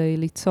בו כדי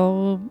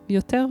ליצור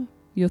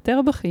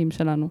יותר בחיים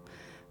שלנו.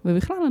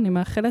 ובכלל אני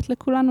מאחלת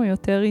לכולנו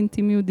יותר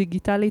אינטימיות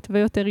דיגיטלית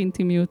ויותר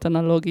אינטימיות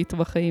אנלוגית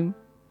בחיים.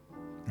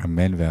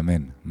 אמן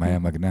ואמן. מאיה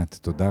מגנט,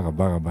 תודה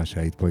רבה רבה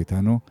שהיית פה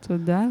איתנו.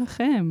 תודה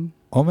לכם.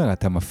 עומר,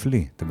 אתה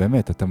מפליא, אתה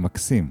באמת, אתה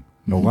מקסים.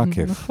 נורא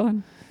כיף. נכון.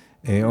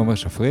 עומר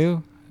שפריר,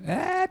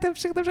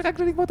 תמשיך רק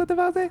שנגמור את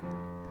הדבר הזה.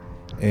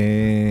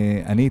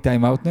 אני איתי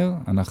מאוטנר,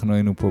 אנחנו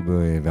היינו פה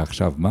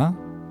ועכשיו מה?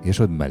 יש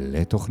עוד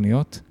מלא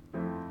תוכניות.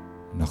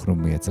 אנחנו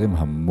מייצרים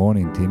המון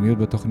אינטימיות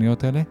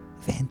בתוכניות האלה,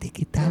 והן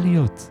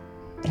דיגיטליות.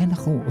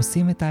 אנחנו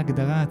עושים את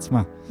ההגדרה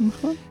עצמה.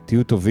 נכון.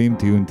 תהיו טובים,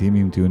 תהיו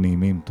אינטימיים, תהיו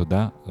נעימים.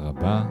 תודה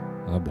רבה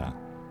רבה.